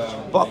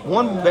Beishamai. But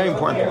one very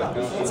important point.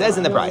 It says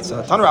in the Brayso,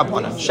 so Tan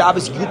Rabbanan,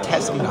 Shabbos Yud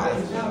Tes Amid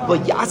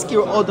but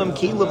Yaskir Odom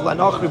Kelev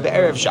Lanachri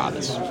be'erev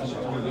Shabbos.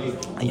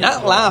 And you're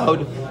not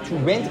allowed to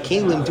rent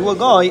kelim to a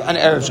guy on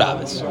erev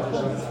Shabbos.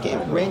 You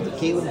can't rent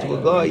kelim to a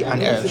guy on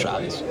erev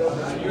Shabbos.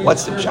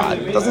 What's the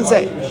pshat? It doesn't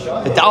say.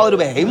 The Dalet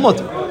be'heimut.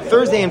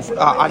 Thursday and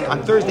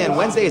on Thursday and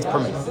Wednesday it's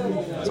permitted.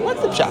 So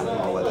what's the pshat?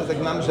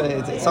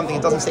 It's something.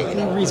 It doesn't say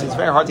any reason. It's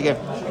very hard to get.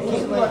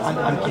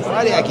 On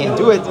Friday I can't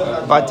do it,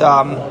 but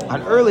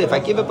on early if I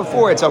give it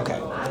before it's okay.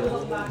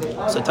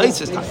 So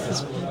Taisus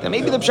comes. Then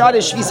maybe the pshat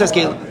is Shvisas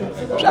Kelim.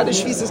 Pshat is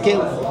Shvisas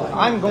Kelim.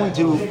 I'm going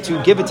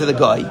to give it to the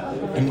guy,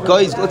 and the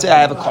guy is, let's say I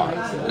have a car,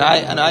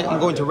 and I'm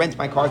going to rent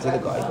my car to the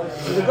guy.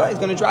 So the guy is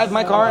going to drive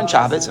my car on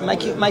Shabbos, and my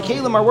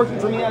Kelim are working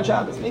for me on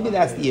Shabbos. Maybe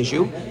that's the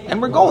issue.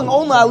 And we're going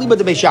only Aliba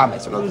de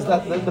Beishabbos. So notice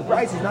that the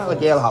price is not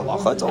like Yel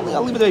Halacha, it's only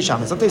Aliba de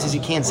Beishabbos. Sometimes says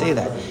you can't say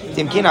that.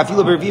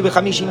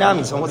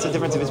 So what's the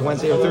difference if it's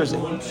Wednesday or Thursday?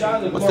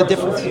 What's the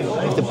difference?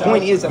 If the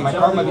point is that my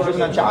car might be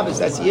driven on Shabbos,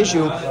 that's the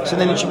issue, so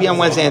then it should be on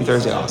Wednesday and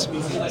Thursday also.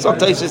 So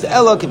Tais says,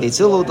 Elo,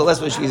 Kebeitzilo, the less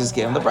with Shvisas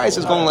Kelim. The price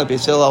is going like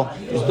Beisilo,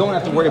 you don't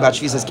have to worry about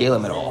Shvisas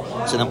Kelim at all.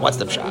 So then what's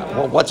the pshat?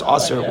 Well, what's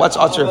Aser? What's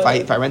Aser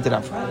if I rent it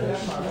on Friday?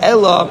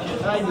 Elo,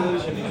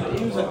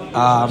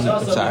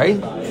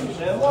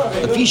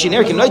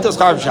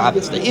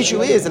 the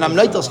issue is that I'm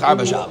Noitel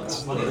Schar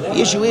Shabbos. The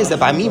issue is that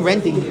by me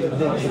renting the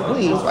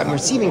place, I'm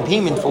receiving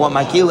payment for what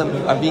my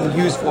kelim are being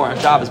used for on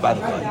Shabbos by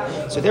the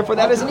guy. So therefore,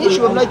 that is an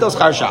issue of Noitel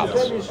Schar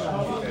Shabbos.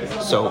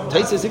 So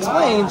Taisus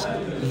explains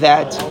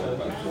that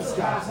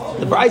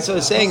the Brisa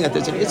is saying that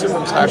there's an issue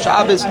from Schar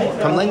Shabbos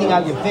from lending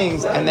out your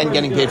things and then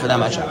getting paid for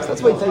them on Shabbos.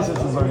 That's why Taisus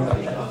is learning up.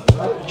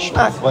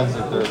 Shmak.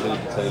 Wednesday, Thursday, you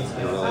could say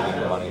you're really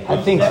getting money. I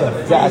think so,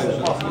 exactly.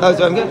 No,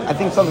 so I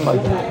think something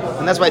like that.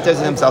 And that's why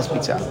Taisus himself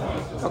speaks out.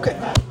 Okay.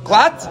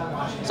 Klat,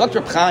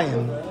 Dr.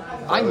 Chaim,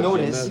 I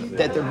noticed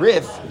that the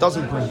Rif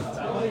doesn't bring it.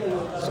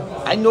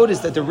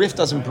 The Rif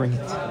doesn't bring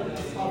it.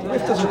 The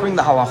Rif doesn't bring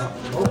the halacha.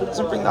 It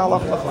doesn't bring the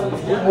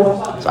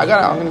halacha. So I'm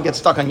going to get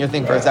stuck on your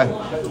thing for a second.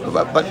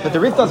 But the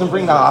Rif doesn't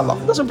bring the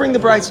halacha. It doesn't bring the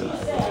brisa.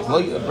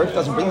 The Rif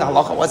doesn't bring the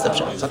halacha. What's the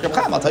pshat? Dr.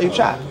 Chaim, I'll tell you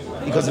pshat.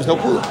 Because there's no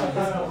pula.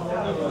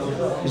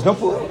 There's no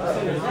pula.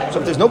 So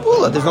if there's no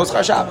pula, there's no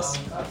schar Shabbos.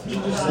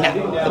 Now,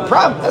 the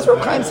problem, that's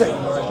what Chaim's saying.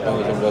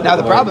 Now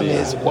the problem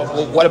is,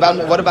 what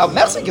about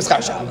Mexico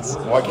schar Shabbos?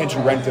 Why can't you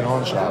rent it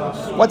on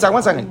Shabbos? One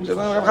second.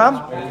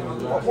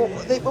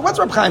 What's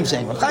Reb Chaim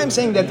saying? Reb Chaim's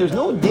saying that there's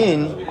no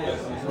din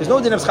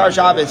of schar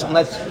Shabbos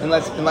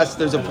unless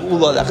there's a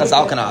pula that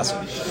Chazal can ask.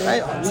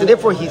 Right? So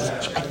therefore, I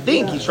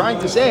think he's trying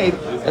to say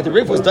that the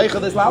Rif was daicha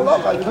this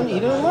la'aloch. He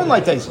didn't learn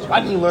like Taisus. Why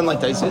didn't he learn like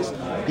Taisus?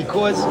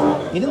 Because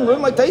he didn't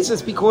learn like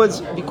Taisus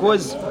because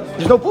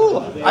there's no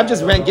pula. I'm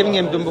just giving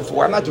him them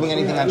before. I'm not doing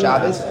anything on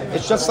Shabbos.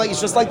 It's just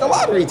like the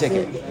lottery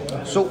ticket.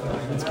 So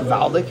it's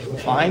Givaldik,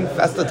 fine,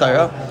 Festa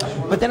Torah.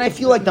 But then I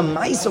feel like the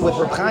Maisa with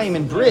Reb Chaim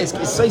and Brisk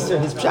is Seiser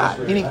his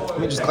pshat. Meaning, let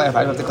me just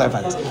clarify. I don't have to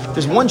clarify this.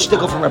 There's one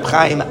shtickle from Reb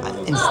Chaim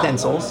in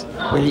stencils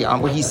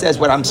where he says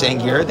what I'm saying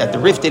here, that the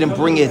Rif didn't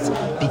bring it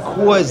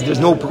because there's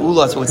no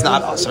Pa'ula, so it's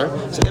not Aser.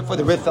 So therefore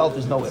the Rif felt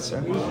there's no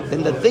Aser.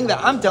 Then the thing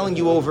that I'm telling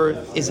you over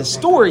is a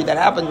story that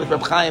happened with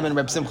Reb Chaim and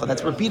Reb Simcha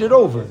that's repeated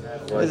over.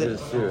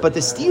 But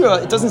the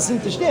stira, it doesn't seem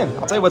to stem.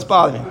 I'll tell you what's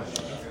bothering me.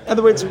 In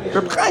other words,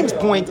 Reb Chaim's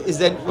point is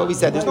that what we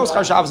said, there's no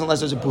schar Shabbos unless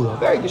there's a pula.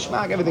 Very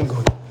geshmak, everything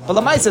good. But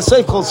Lamaisa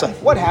Seif Kol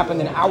Seif. What happened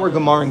in our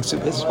Gemara in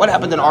Kesuvis? What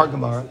happened in our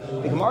Gemara?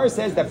 The Gemara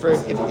says that for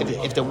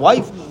the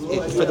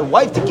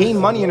wife to gain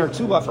money in her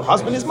tuba, if her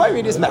husband is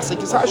married, is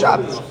meslik is schar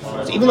Shabbos.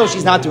 So even though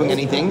she's not doing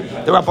anything,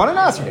 the Rabbanan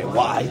asked her,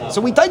 why? So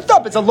we typed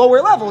up, it's a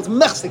lower level, it's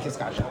meslik is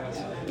schar Shabbos.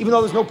 Even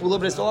though there's no pula,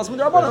 but it's still also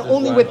the Rabbanan.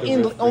 Only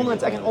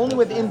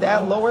within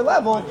that lower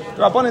level,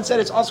 the Rabbanan said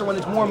it's also when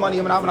it's more money,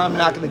 I'm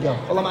not going to go.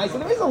 Well, Lamaisa,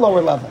 there is a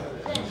lower level.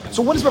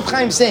 So what is Reb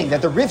Chaim saying?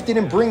 That the Rif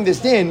didn't bring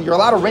this in, you're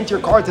allowed to rent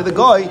your car to the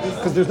guy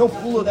because there's no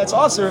pula that's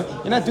aser,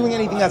 you're not doing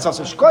anything that's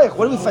aser. Shkoyach,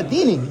 what are we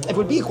fadining? If it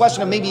would be a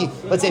question of maybe,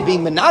 let's say,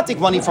 being menatic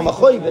money from a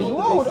choy that you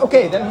owed,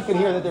 okay, then you can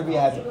hear that there'd be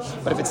a hazard.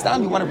 But if it's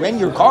time you want to rent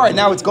your car and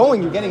now it's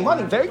going, you're getting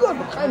money, very good.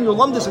 Reb Chaim, your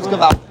lumdus is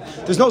gaval.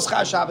 There's no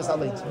schar Shabbos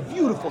aleit. It's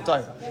beautiful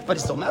Torah, but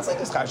it's still not like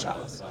a schar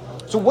Shabbos.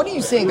 So what are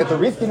you saying, that the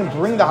Rif didn't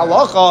bring the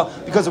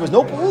halacha because there was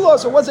no pula,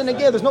 so it wasn't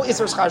again, there's no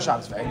Isser Schar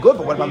Shabbos. Very good,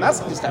 but what about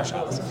Maslik Schar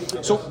Shabbos?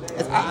 So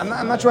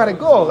I'm not sure how to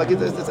go. Like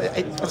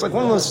it's like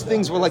one of those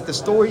things where like the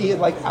story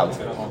like out.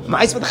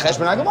 Ma'is with the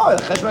Cheshbon HaGemara.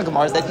 The Cheshbon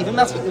HaGemara is that even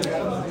Maslik.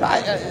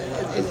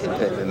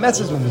 It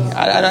messes with me.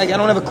 I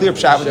don't have a clear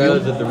pshat with you.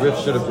 That the Rif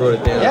should have brought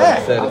it down.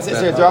 Yeah, it's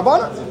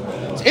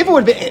if it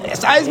would be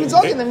size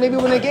mitzvah, then maybe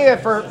when they gave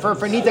it for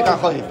nitek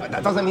achoyif. But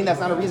that doesn't mean that's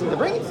not a reason to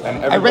bring it.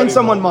 I rent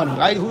someone money,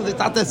 right? It's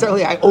not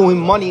necessarily I owe him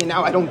money and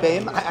now I don't pay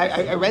him.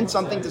 I rent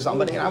something to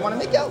somebody and I want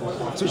to make out.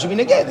 So it should be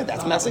negated.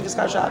 That's meslik is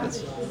schar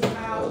Shabbos.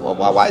 Well,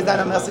 why is that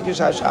a meslik is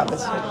schar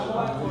Shabbos?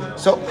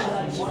 So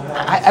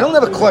I don't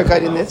have a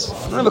clarkite in this.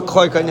 I don't have a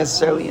clarkite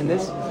necessarily in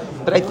this,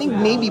 but I think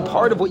maybe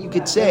part of what you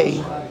could say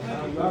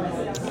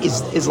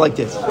is like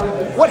this.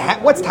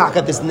 What's talk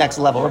at this next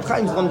level? Reb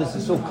Chaim's lumdus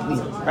is so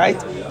clear, right?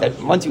 That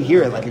once you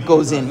hear it, like it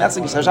goes in.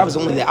 Meslik Schar Shabbos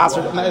is only the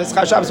Asr.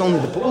 Schar Shabbos is only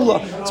the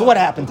Pa'ula. So what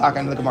happened? Talk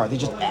on the Gemara. They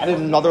just added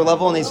another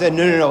level and they said,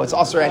 no. It's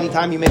Asr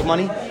anytime you make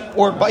money.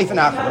 Or Ba'if and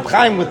Achar. Reb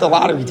Chaim with the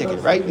lottery ticket,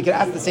 right? We could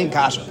ask the same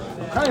kasha.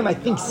 Reb Chaim, I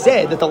think,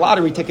 said that the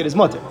lottery ticket is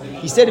mutter.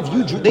 He said if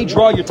they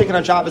draw your ticket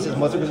on Shabbos, it's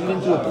mutter because you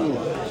didn't do a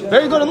Pa'ula.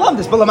 Very good in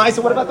lumdus. But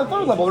Lamaisa, what about the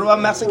third level? What about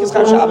Meslik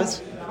Schar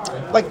Shabbos?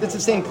 like it's the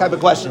same type of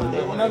question.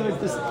 In other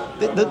words,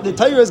 the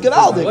Torah is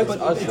gewaldic, but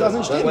it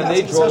doesn't shame. When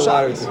they draw a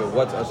lottery ticket,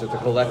 what's usher to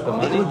collect the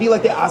money? It would be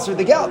like they answer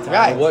the geld,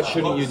 right? What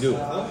shouldn't you do?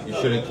 You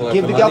shouldn't collect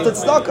Give the the money. geld to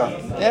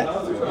tzedakah.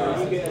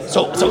 Yeah.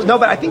 So no,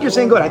 but I think you're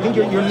saying good. I think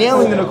you're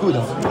nailing the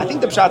nakuda. I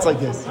think the pshat's like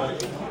this.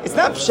 It's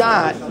not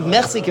pshat,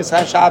 mechzik is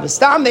Shabbos.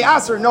 Stam, they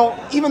aser, no,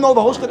 even though the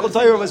whole shtickle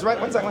Torah was right,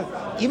 one second,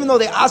 even though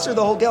they aser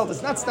the whole geld,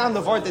 it's not stam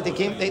the vart that they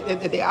came, they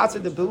aser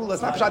the beula,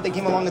 it's not pshat they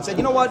came along and said,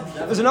 you know what,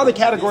 there's another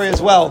category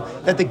as well,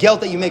 that the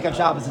geld that you make on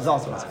Shabbos is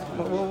also.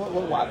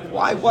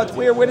 Why, what,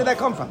 where did that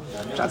come from?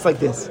 Pshat's like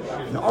this.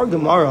 In our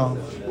Gemara,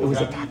 it was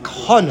a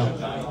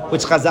takana,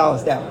 which Chazal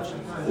established.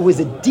 It was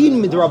a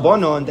din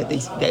midrabanon that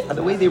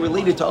the way they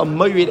related to a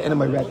mayrid and a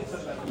mayred.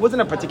 It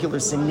wasn't a particular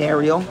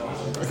scenario.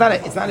 It's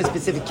not a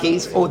specific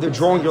case. Oh, they're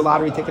drawing your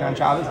lottery ticket on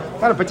Shabbos.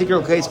 It's not a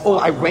particular case. Oh,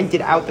 I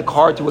rented out the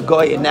car to a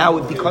guy, and now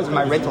because of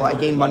my rental, I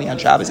gained money on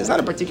Shabbos. It's not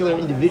a particular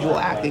individual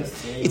acting.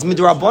 It's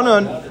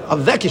midrabanon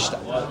of vekishta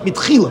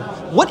mitchila.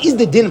 What is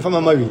the din from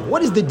a marid?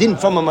 What is the din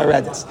from a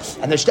maredis?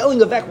 And they're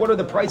telling a vek. What are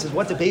the prices?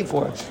 What to pay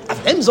for?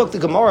 After Zok the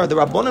Gemara, the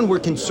Rabbanan were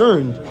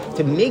concerned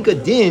to make a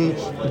din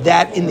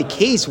that in the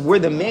case where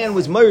the man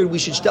was married, we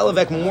should tell a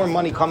vek more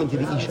money coming to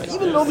the isha,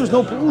 even though there's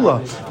no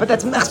peula. But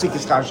that's mechzik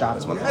iskar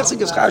Shabbos. When mechzik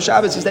iskar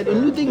Shabbos is that a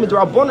new thing with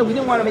Rabbanan, we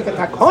didn't want to make a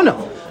takana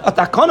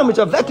which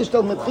a vek is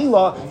still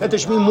mitchila that there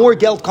should be more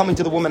geld coming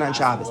to the woman on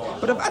Shabbos.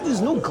 But if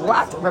there's no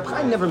glat, Reb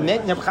Chaim never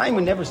meant. Reb Chaim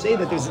would never say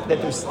that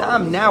there's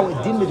stam now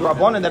a din with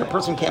Rabbanan that a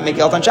person can't make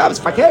geld on Shabbos.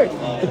 Fakir,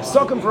 the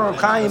psukim from Reb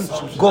Chaim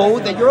go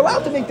that you're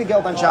allowed to make the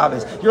geld on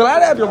Shabbos. You're allowed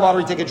to have your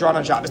lottery ticket drawn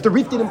on Shabbos. The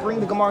Rif didn't bring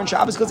the Gemara on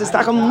Shabbos because it's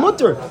takam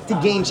mutter to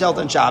gain geld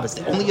on Shabbos.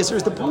 The only yisur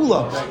is the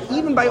pula.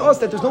 Even by us,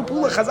 that there's no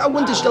pula. Chazal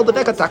wouldn't shtel the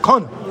vek a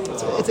takon.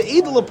 It's an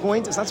edela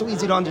point. It's not so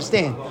easy to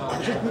understand.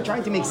 We're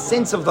trying to make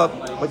sense of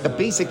the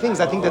basic things.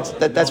 I think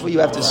that's what you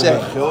have to say.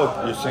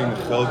 You're saying the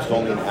chiluk is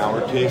only in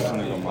our case in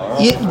the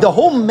Gemara? Yeah, the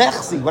whole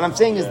mechzi, what I'm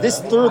saying is this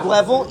third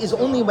level is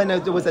only when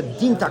there was a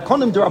din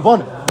takonim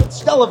derabanan. It's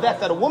still a vek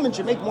that a woman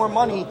should make more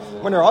money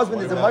when her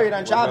husband is married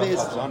on Shabbos.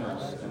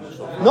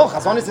 No,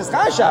 chazonis is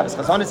Chai Shabbos.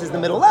 Chazonis is the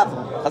middle level.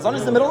 Chazonis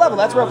is the middle level.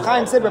 That's where Reb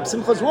Chaim said Reb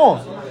Simcha is wrong.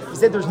 He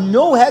said there's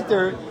no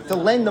heter to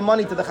lend the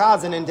money to the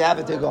chazan and to have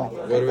it to go.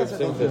 What do Reb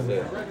Simcha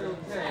say?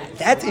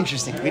 That's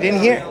interesting. We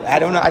didn't hear. I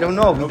don't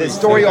know. The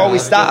story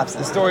always stops.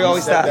 The story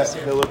always stops.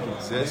 That chiluk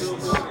exists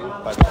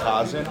by the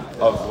chazan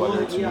of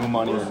whether it's new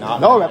money or not.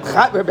 No,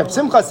 Reb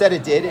Simcha said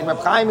it did, and Reb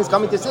Chaim is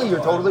coming to say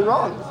you're totally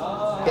wrong.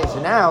 Okay,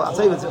 so now I'll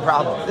tell you what's the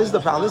problem. This is the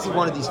problem. This is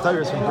one of these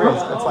Torahs from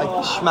Bris that's like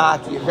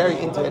shmat. You're very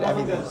into it,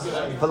 everything.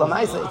 But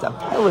Lamaisa, it's a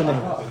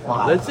element.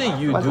 Wow. Let's say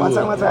you do. One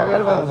second.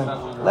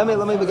 Let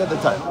me get the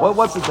Torah.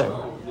 What's the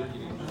Torah?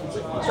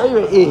 The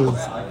Torah is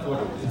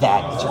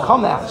that it should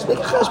come out.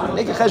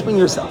 Make a cheshbon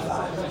yourself.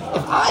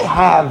 If I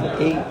have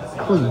a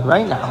kli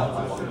right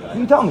now,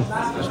 you tell me.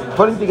 Just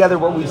putting together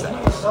what we said.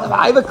 If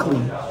I have a kli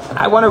and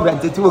I want to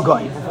rent it to a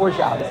guy before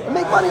Shabbos and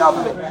make money off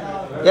of it,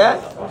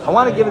 yeah, I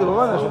want to give it to a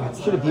woman.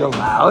 Should it be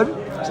allowed?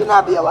 Should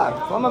not be allowed.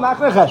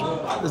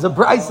 There's a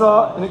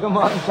brisa in the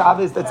Gemara in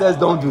Shabbos that says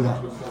don't do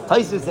that.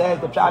 Taisa says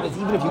the Shabbos,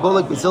 even if you go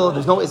like Basila,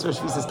 there's no Isra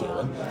Shvisas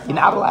Kelim. You're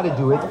not allowed to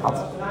do it.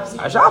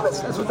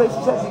 Shabbos. That's what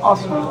Taisa says.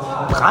 Awesome.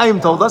 Chaim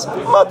told us,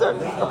 mother.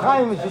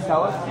 Chaim should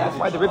tell us. That's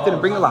why the Rip didn't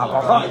bring a lot.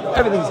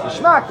 Everything's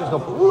geschmack. There's no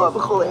pula,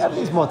 b'chule.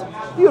 Everything's mother.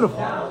 Beautiful.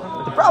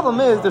 But the problem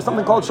is there's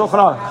something called Shulchan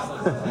Aruch.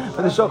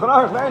 But the Shulchan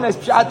Aruch, very nice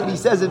pshat that he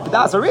says it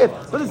B'das Arif,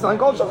 but there's something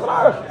called Shulchan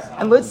Aruch.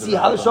 And let's see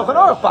how the Shulchan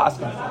Aruch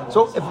paskins.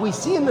 So if we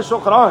see in the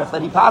Shulchan Aruch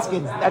that he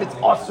paskins that it's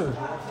asur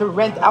to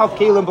rent out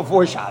kalim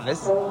before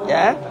Shabbos,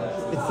 yeah,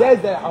 it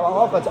says that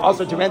it's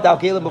asur to rent out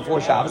kalim before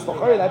Shabbos.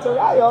 That's a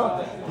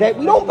raya that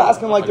we don't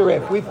paskin like the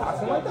Rif, we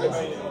paskin like this.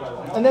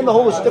 And then the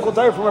whole shtickle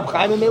Torah from Reb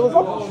Chaim and Melech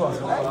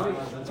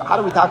right? So how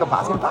do we talk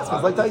about paskin?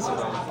 Paskin's like Taisus.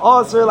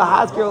 Asur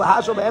lahaskir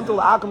lahashol be'emtel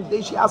la'akum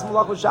deshi as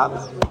malach with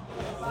Shabbos.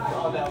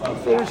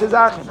 I'm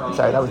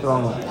sorry, that was the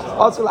wrong one.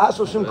 Also,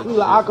 la'ashol shum kli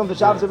la'akum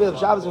v'shabbos v'il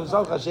v'shabbos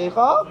v'sol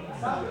chashecha.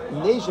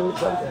 Nation,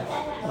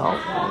 no,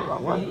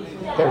 wrong one.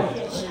 There it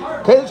is.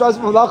 Keil shas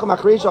malachim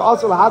akrisha.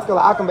 Also, lahaskir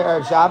la'akum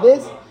be'erev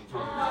Shabbos.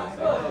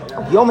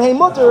 Yom Hey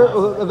Mutter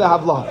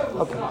v'havlah.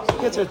 Okay.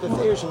 Gets her the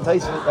Teish and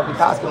Taisus that we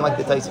pass him like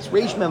the Taisus.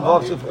 Reish Mem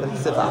Vav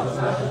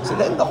Sifah. So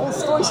then the whole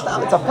story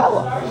stops. It's a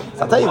pella.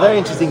 So I'll tell you a very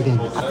interesting thing.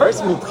 At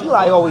first,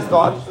 I always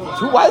thought,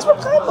 why is Reb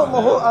Chaim?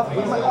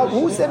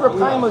 Who said Reb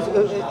Chaim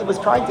was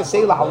trying to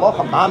say la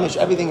halacha mamish?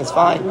 Everything is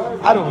fine.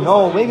 I don't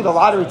know. Maybe the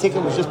lottery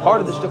ticket was just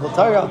part of the shtickle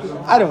Torah.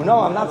 I don't know.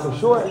 I'm not so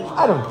sure.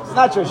 I don't know.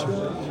 Not so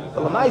sure.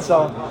 But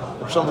Lamaisa,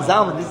 Reb Shlomo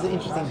Zalman, this is an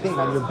interesting thing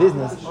on your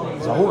business.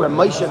 So who Reb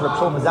Moshe and Reb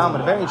Shlomo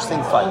Zalman, a very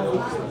interesting fight.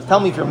 Tell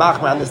me if you're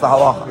machmer on this the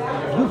halacha.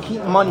 You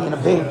keep money in a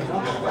bank,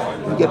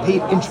 you get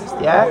paid interest,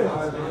 yeah?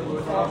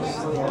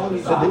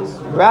 So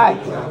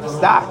right,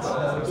 stocks.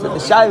 So the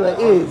shaila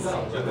is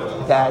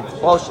that,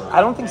 well,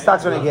 I don't think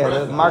stocks are going to get,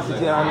 the markets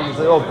are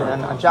usually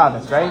open on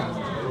Shabbos, right?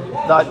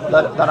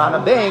 That on a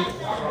bank,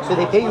 so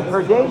they pay you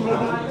per day,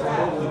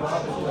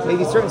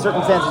 maybe certain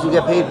circumstances you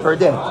get paid per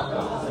day.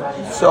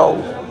 So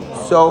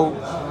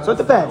So it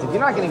depends. If you're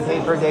not getting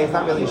paid per day, it's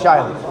not really a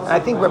shayla. And I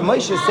think what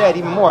Moshe said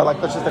even more, like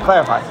let's just to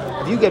clarify,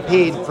 if you get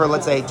paid for,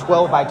 let's say,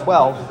 12 by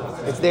 12,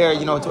 it's there,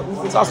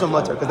 it's also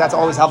mutter, because that's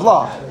always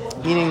havlah.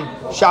 Meaning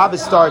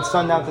Shabbos starts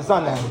sundown to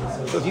sundown.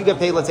 So if you get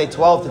paid, let's say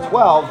 12 to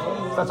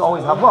 12, that's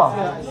always havlah.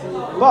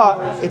 But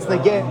it's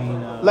like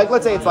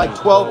let's say it's like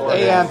 12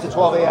 a.m. to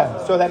 12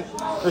 a.m. So then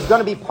there's going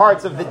to be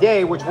parts of the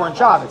day which weren't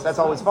Shabbos. That's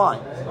always fine.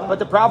 But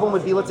the problem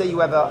would be, let's say you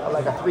have a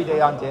 3-day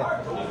Yontif,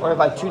 or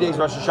like 2 days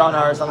Rosh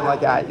Hashanah or something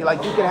like that. You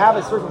can have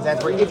a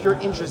circumstance where if your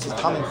interest is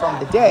coming from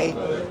the day,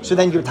 so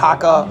then your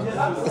taka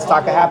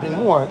happening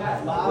more.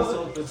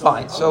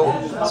 Fine. So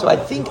I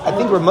think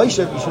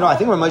Ramosha, you should know. I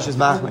think Ramosha is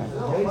machmir.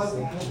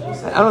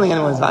 I don't think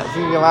anyone's not.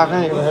 You ever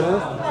heard of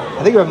this?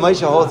 I think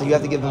Ramosha holds that you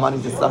have to give the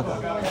money to tzedakah.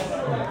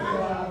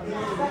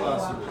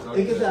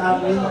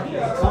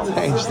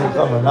 Interesting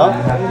comment, no?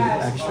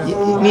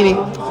 Meaning,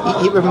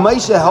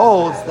 Ramosha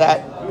holds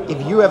that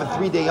if you have a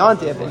 3-day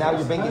yontif and now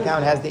your bank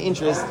account has the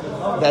interest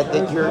that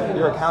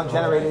your account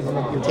generated and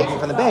you're taking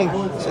from the bank,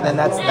 so then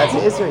that's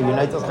the issue. You're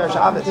not till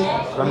Shabbos.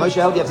 Ramosha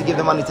held you have to give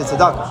the money to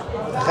tzedakah.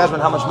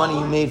 Cheshbon, how much money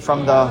you made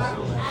from the.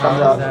 How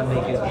does that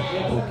make it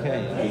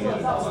okay?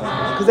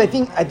 Because I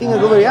think a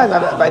little bit, yeah,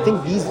 but I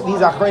think these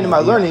achronim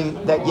are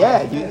learning that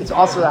it's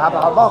also the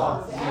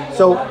halacha.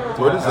 So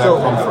where does that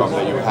come from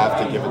that you have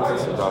to give it to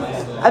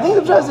tzedakah? I think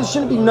the pshat is it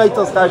shouldn't be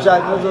noitel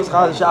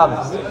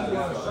Shabbos.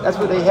 That's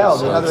what they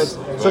held. In other words,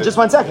 so just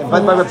 1 second.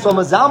 But Reb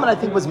Shlomo Zalman, I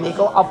think, was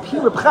Mekel al pi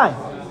Reb Chaim.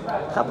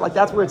 Like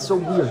that's where it's so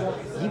weird.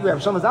 Reb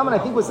Shlomo Zalman, I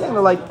think, was saying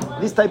like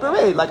this type of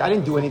rate. Like I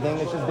didn't do anything.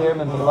 It's just there,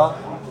 Memela.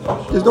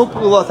 There's no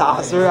pula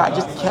ta'aser. I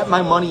just kept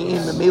my money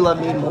in. Memela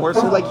made more.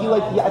 So I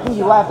think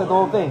he laughed at the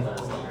whole thing.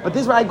 But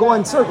this is where I go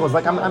in circles.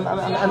 Like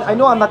I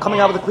know I'm not coming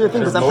out with a clear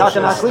thing because I'm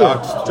talking not clear.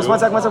 Just 1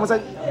 second.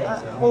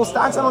 Well,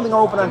 stocks I don't think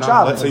are open on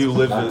Shabbos. Let's say you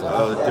live at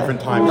a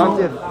different time.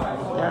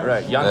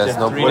 Right, Yontif,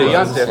 3-day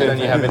Yontif, then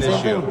you have an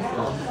issue.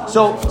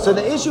 So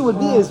the issue would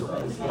be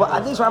but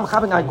at least where I'm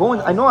having, I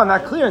know I'm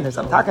not clear in this.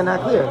 I'm talking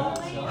not clear.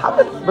 How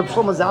did Reb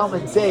Shlomo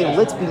Zalman say,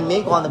 let's be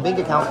make on the bank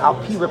account al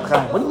pi Reb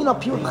Chaim? What do you mean al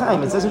pi Reb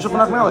Chaim? It says in Shulchan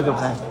Aruch like Reb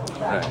Chaim.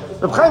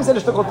 Right. Reb Chaim said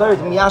in Shulchan Aruch,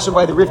 "Miyasher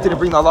by the rifted to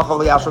bring the halacha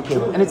leyashol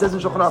kelim," and it says in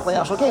Shulchan Aruch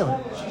leyashol kelim.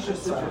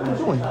 So what are you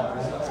doing?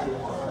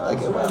 Like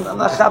I'm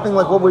not shopping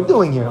like what we're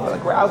doing here.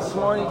 Like we're out this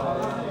morning. I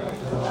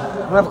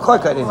don't have a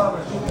clerk I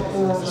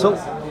didn't. So.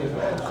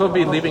 Could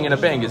be leaving in a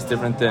bank is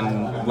different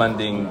than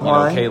lending,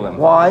 kalim.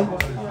 Why?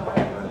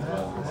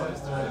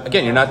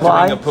 Again, you're not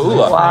doing a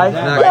pula. Why?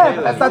 Yeah,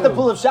 but that's not the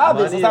pool of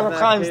Shabbos. It's not Reb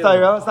Chaim's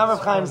Torah. It's not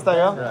Reb Chaim's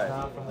Torah.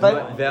 Right.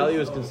 But value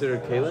is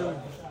considered kalim?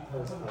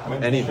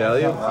 Any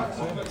value?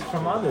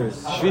 From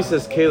others. Shvi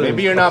says kalim.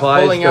 Maybe you're not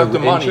pulling out the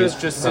money. It's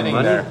just sitting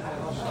there.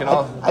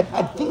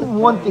 I think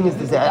one thing is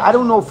to say, I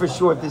don't know for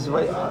sure if this is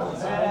what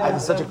I have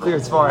such a clear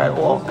svar at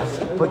all,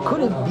 but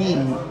could it be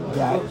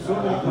that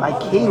my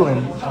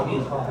kalim,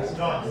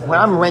 when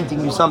I'm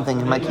renting you something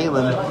in my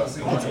kalim,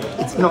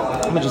 it's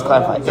let me just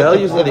clarify.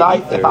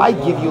 If I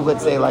give you,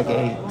 let's say, like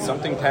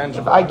something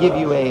tangible, if I give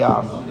you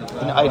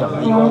an item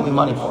that you owe me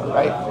money for,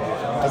 right?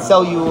 I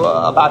sell you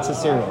a box of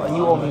cereal and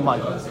you owe me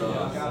money.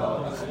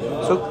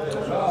 So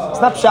it's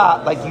not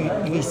pshat like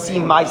you see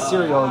my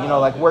cereal,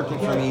 like working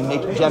for me,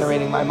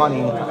 generating my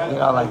money,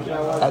 like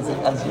as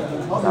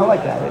it's not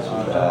like that.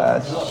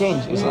 It's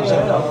changing.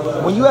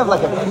 When you have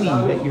like a kli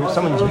that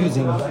someone's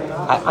using,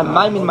 I'm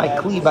miming my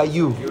kli by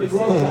you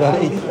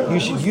that you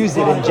should use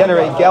it and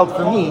generate geld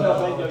for me.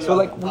 So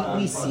like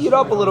we see it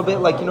up a little bit,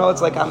 like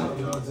it's like I'm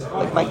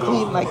like my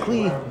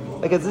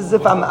kli, like it's as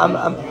if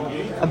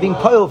I'm being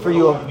piled for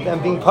you.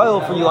 I'm being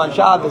piled for you on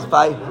Shabbos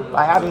by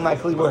having my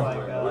kli work.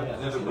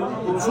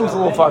 It seems a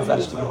little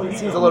far-fetched to me. It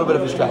seems a little bit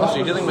of a stretch. So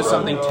you're dealing with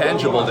something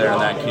tangible there in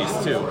that case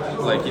too.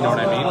 Like, you know what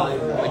I mean?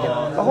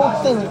 The whole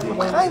thing,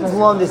 Chaim's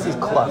Londis is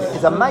klaf.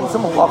 It's a ma'aseh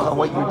malacha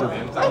what you're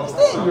doing. I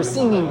understand. You're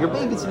singing, you're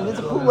babysitting. It's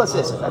a pula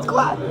sisser. That's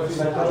glad. It's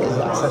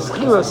a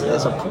schiros.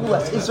 It's a pula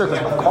sisser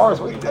because my cars.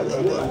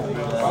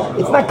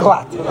 It's not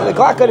glad. The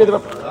glad guy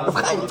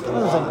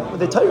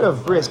the Torah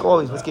of brisk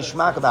always what's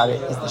geschmack about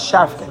it is the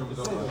sharfkin.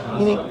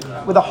 Meaning,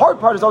 the hard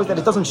part is always that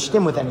it doesn't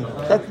stim with anything.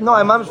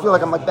 I almost feel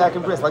like I'm like back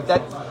in brisk like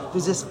that.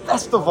 There's this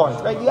festive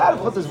vart, right? You gotta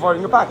put this vart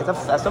in your pocket. It's a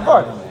festive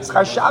vart.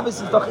 Schar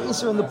Shabbos is the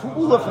iser and the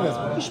pu'ula from this.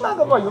 Geschmack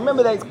of vart. You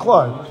remember that it's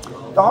klar.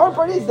 The hard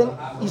part is then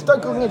you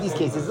start looking at these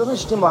cases. It doesn't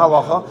shtim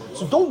halacha,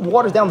 so don't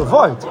water down the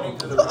vart.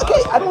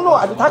 Okay, I don't know.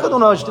 I don't know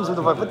how it shtims with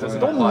the vart, but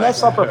don't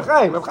mess up Reb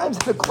Chaim. Reb Chaim's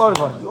the klar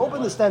vart. You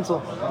open the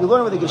stencil, you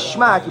learn with the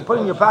geschmack, you put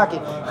it in your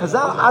pocket.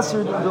 Chazal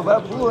asir the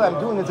pu'ula I'm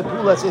doing it's a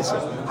pu'ula iser.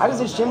 How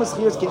does it shtim with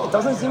schiyas? It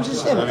doesn't seem to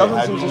shtim. It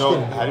doesn't seem to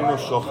shtim. How do you know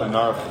Shulchan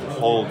Aruch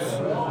holds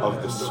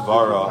of the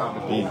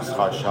svara being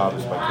schar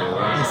Shabbos by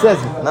kalim? He says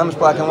it. Mamish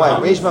black and white.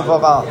 Reishma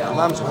vaval.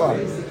 Mamish klar.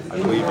 I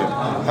believe him.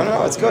 I don't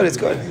know. It's good.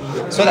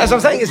 So that's what I'm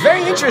saying. It's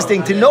very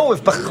interesting to know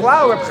if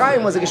Bechlau Reb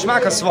Chaim was a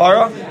Geshmak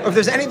HaSvara or if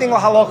there's anything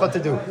with halacha to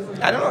do.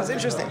 I don't know. It's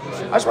interesting.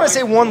 I just want to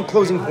say one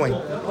closing point.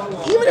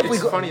 Even if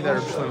it's funny that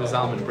Reb Shlomo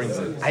Zalman brings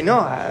it. I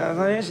know. It's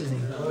very interesting.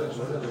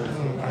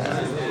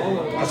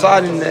 I saw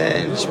it in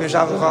Shmir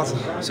Shabbos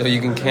also. So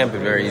you can camp it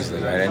very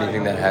easily, right?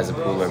 Anything that has a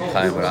pool or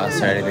climb with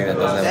us, or anything that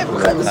doesn't have a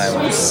pool or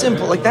climb It's so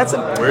simple. Like that's a.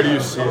 Where do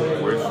you see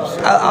it? Where did you see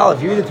it?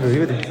 Olive, you read it through.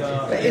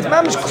 It's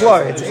mamish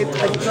klar. It's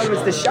like, in other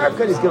words, the sharp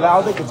cut is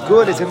gewaldic. It's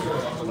good. It's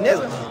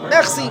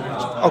merci.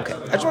 Okay,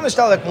 I just want to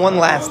tell like one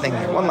last thing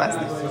here.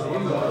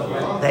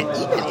 That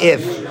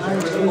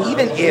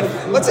even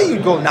if, let's say you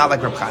go not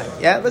like Reb Chaim,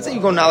 yeah? Let's say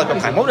you go not like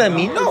Reb Chaim. What would that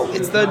mean? No,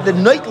 it's the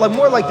night, like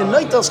more like the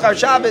night till Schar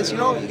Shabbos. You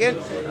know, you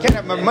can't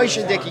have a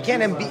Moshe Dick. You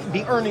can't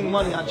be earning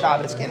money on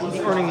Shabbos. You can't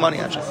be earning money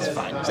on Shabbos.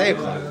 Fine, say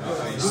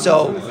it.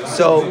 So.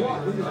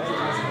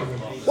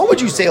 What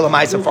would you say,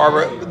 Lamaisa,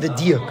 for the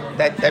diuk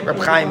that Reb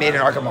Chaim made in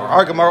Argamar?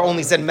 Argamar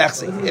only said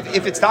mechsi.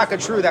 If it's taka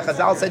true that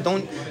Chazal said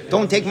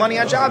don't take money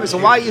on Shabbos, so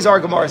why is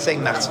Argamar saying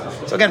mechsi?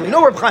 So again, we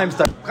know Reb Chaim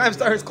started. Reb Chaim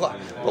started is clear.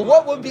 But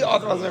what would be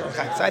authorized by Reb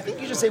Chaim? So I think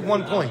you should say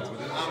one point.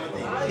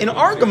 In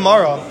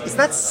Argamara, it's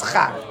not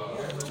schar.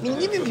 I mean,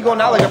 even if you go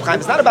not like Reb Chaim,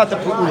 it's not about the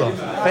pu'ula,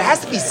 but it has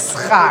to be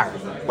schar.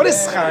 What does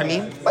schar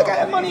mean? Like I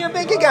have money in a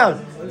bank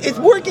account. It's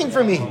working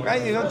for me,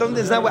 right? You know,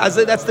 that's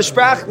the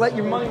sprach. Let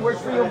your money work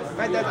for you,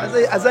 right?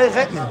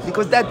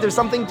 Because there's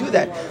something to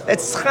that.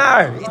 That's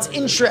schar. It's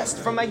interest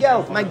from my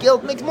geld. My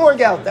geld makes more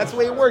geld. That's the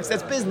way it works.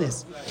 That's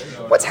business.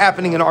 What's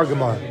happening in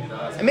Argamar?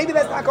 And maybe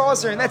that's not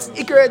Aser, and that's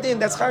Ikar Adin,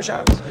 that's Char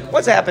Shabbos.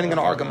 What's happening in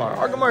Argamar?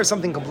 Argamar is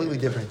something completely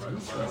different.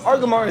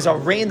 Argamar is a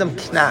random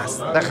knas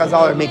that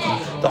Chazal are making.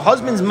 The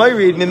husband's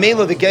married,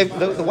 Memela,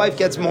 the wife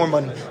gets more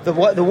money.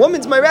 The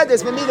woman's married,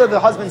 there's Memela, the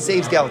husband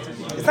saves geld.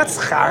 It's not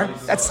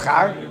schar, that's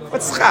schar.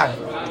 What's schar?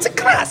 It's a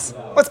knas.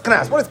 What's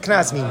knas? What does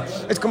knas mean?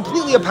 It's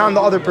completely upon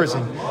the other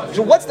person.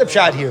 So what's the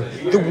pshat here?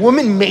 The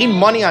woman made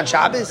money on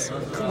Shabbos?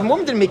 The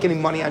woman didn't make any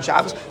money on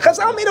Shabbos.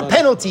 Chazal made a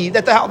penalty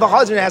that the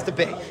husband has to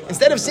pay.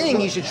 Instead of saying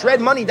he should shred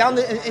money down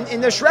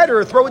in the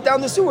shredder or throw it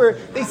down the sewer,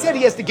 they said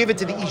he has to give it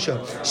to the Isha.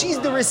 She's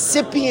the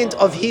recipient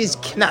of his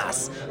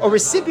knas. A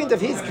recipient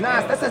of his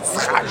knas, that's not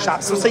schar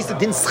Shabbos. So say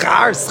din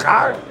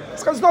schar.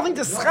 There's nothing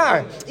to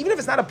schar. Even if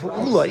it's not a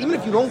pu'ula, even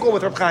if you don't go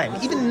with Reb Chaim,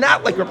 even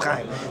not like Reb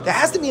Chaim, there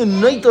has to be a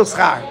neitel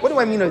schar. What do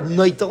I mean a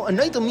neitel? A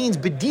neitel means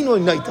bedino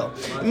neitel.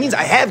 It means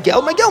I have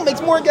geld, my geld makes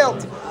more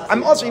geld.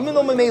 I'm also, even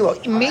though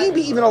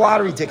maybe even a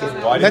lottery ticket.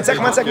 One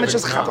second, it's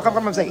just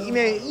I'm saying,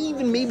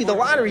 even maybe the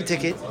lottery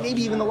ticket,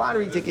 you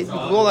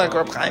go like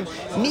Reb Chaim,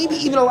 maybe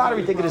even a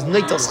lottery ticket is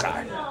neitel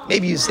schar.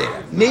 Maybe you say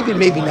that. Maybe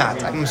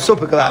not. I'm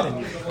super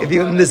glad if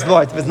you're in this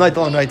voice, if it's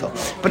neitel or neitel.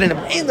 But in a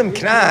random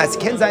knas,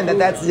 can't say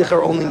that's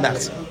zicher only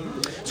mechs.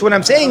 So what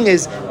I'm saying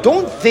is,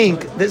 don't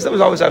think, this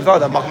was always I thought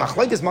that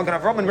Machlekes Magen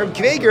Avraham and Reb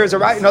Kveger is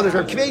right, in others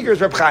Reb Kveger is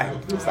Reb Chaim.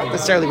 It's not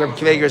necessarily Reb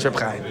Kveger is Reb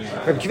Chaim.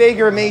 Reb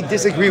Kveger may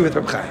disagree with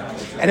Reb Chaim.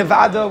 And in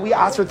Vada, we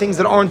ask for things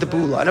that aren't the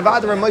Pula. And in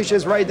Vada, Reb Moshe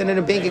is right that in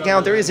a bank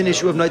account there is an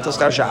issue of Neitel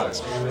Schar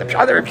Shabbos. The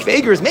pshat that Reb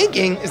Kveger is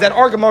making is that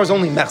Argamar is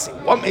only mechsi.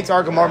 What makes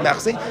Argamar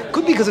mechsi?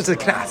 Could be because it's a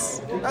knas.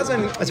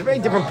 That's a very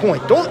different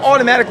point. Don't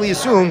automatically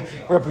assume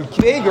Reb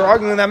Kveger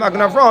arguing that Magen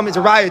Avraham is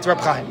a riot to Reb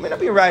Chaim. It may not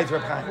be a riot to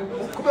Reb Chaim.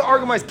 Could be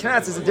Argamar's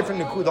knas is a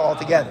different nekuda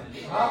altogether.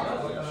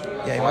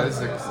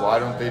 Why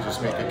don't they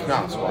just make a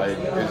knas?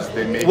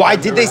 Why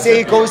did they say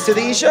it goes to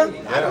the Isha?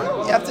 I don't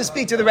know. You have to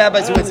speak to the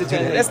rabbis who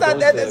instituted it.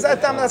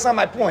 That's not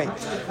my point.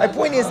 My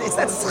point is, it's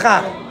that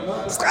schar.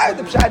 Schar,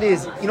 the pshat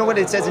is, you know what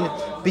it says in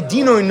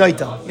Bedino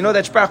Neitel. You know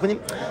that sprach?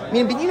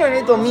 Bedino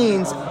Neitel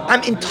means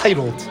I'm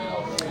entitled.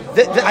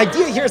 The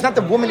idea here is not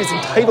the woman is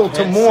entitled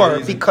to more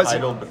because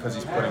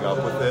he's putting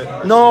up with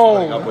it.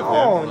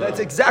 No, that's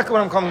exactly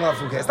what I'm coming off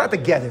from. It's not the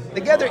gather. The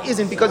gather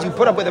isn't because you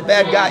put up with a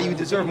bad guy, you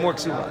deserve more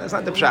ksuba. That's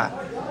not the pshat.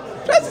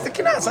 Pshat is the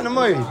knas on the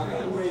married.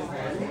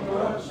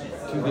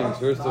 Two things.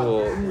 First of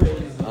all,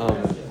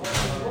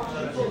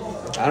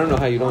 I don't know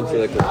how you don't say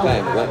like the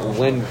time.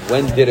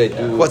 When did I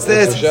do? What's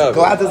this?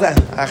 Go out to that.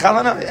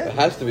 It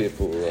has to be a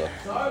fool.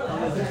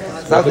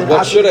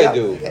 What should I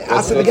do?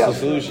 What's the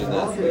solution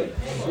then?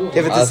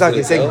 Give it to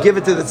Sukkah. Say, give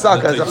it to the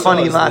Sukkah as a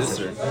funny last.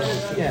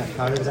 Yeah,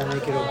 how does that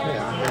make it okay?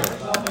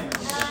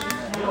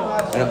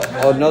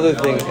 And another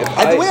thing,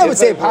 the way I would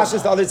say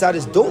Pashas, the other side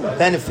is don't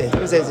benefit.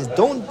 What it says is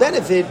don't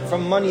benefit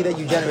from money that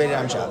you generated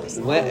on Shabbos.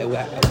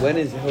 When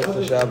is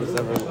Hilchos Shabbos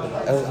ever?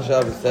 Hilchos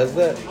Shabbos says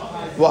that.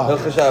 Wow.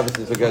 Hilchos Shabbos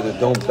is a guy that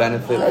don't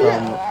benefit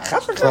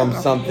from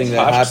something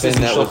that happened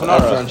that was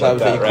after on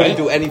Shabbos that you couldn't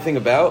do anything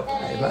about.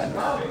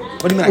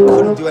 What do you mean I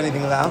couldn't do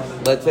anything about?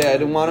 Let's say I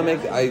didn't want to make.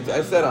 I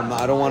said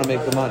I don't want to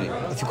make the money.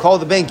 If you call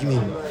the bank, you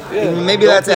mean? Yeah. Maybe that's it.